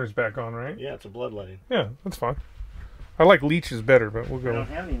humors back on, right? Yeah, it's a bloodletting. Yeah, that's fine. I like leeches better, but we'll go. I don't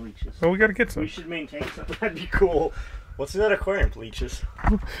have any leeches. Well, we got to get some. We should maintain some. That'd be cool. What's in that aquarium? Leeches.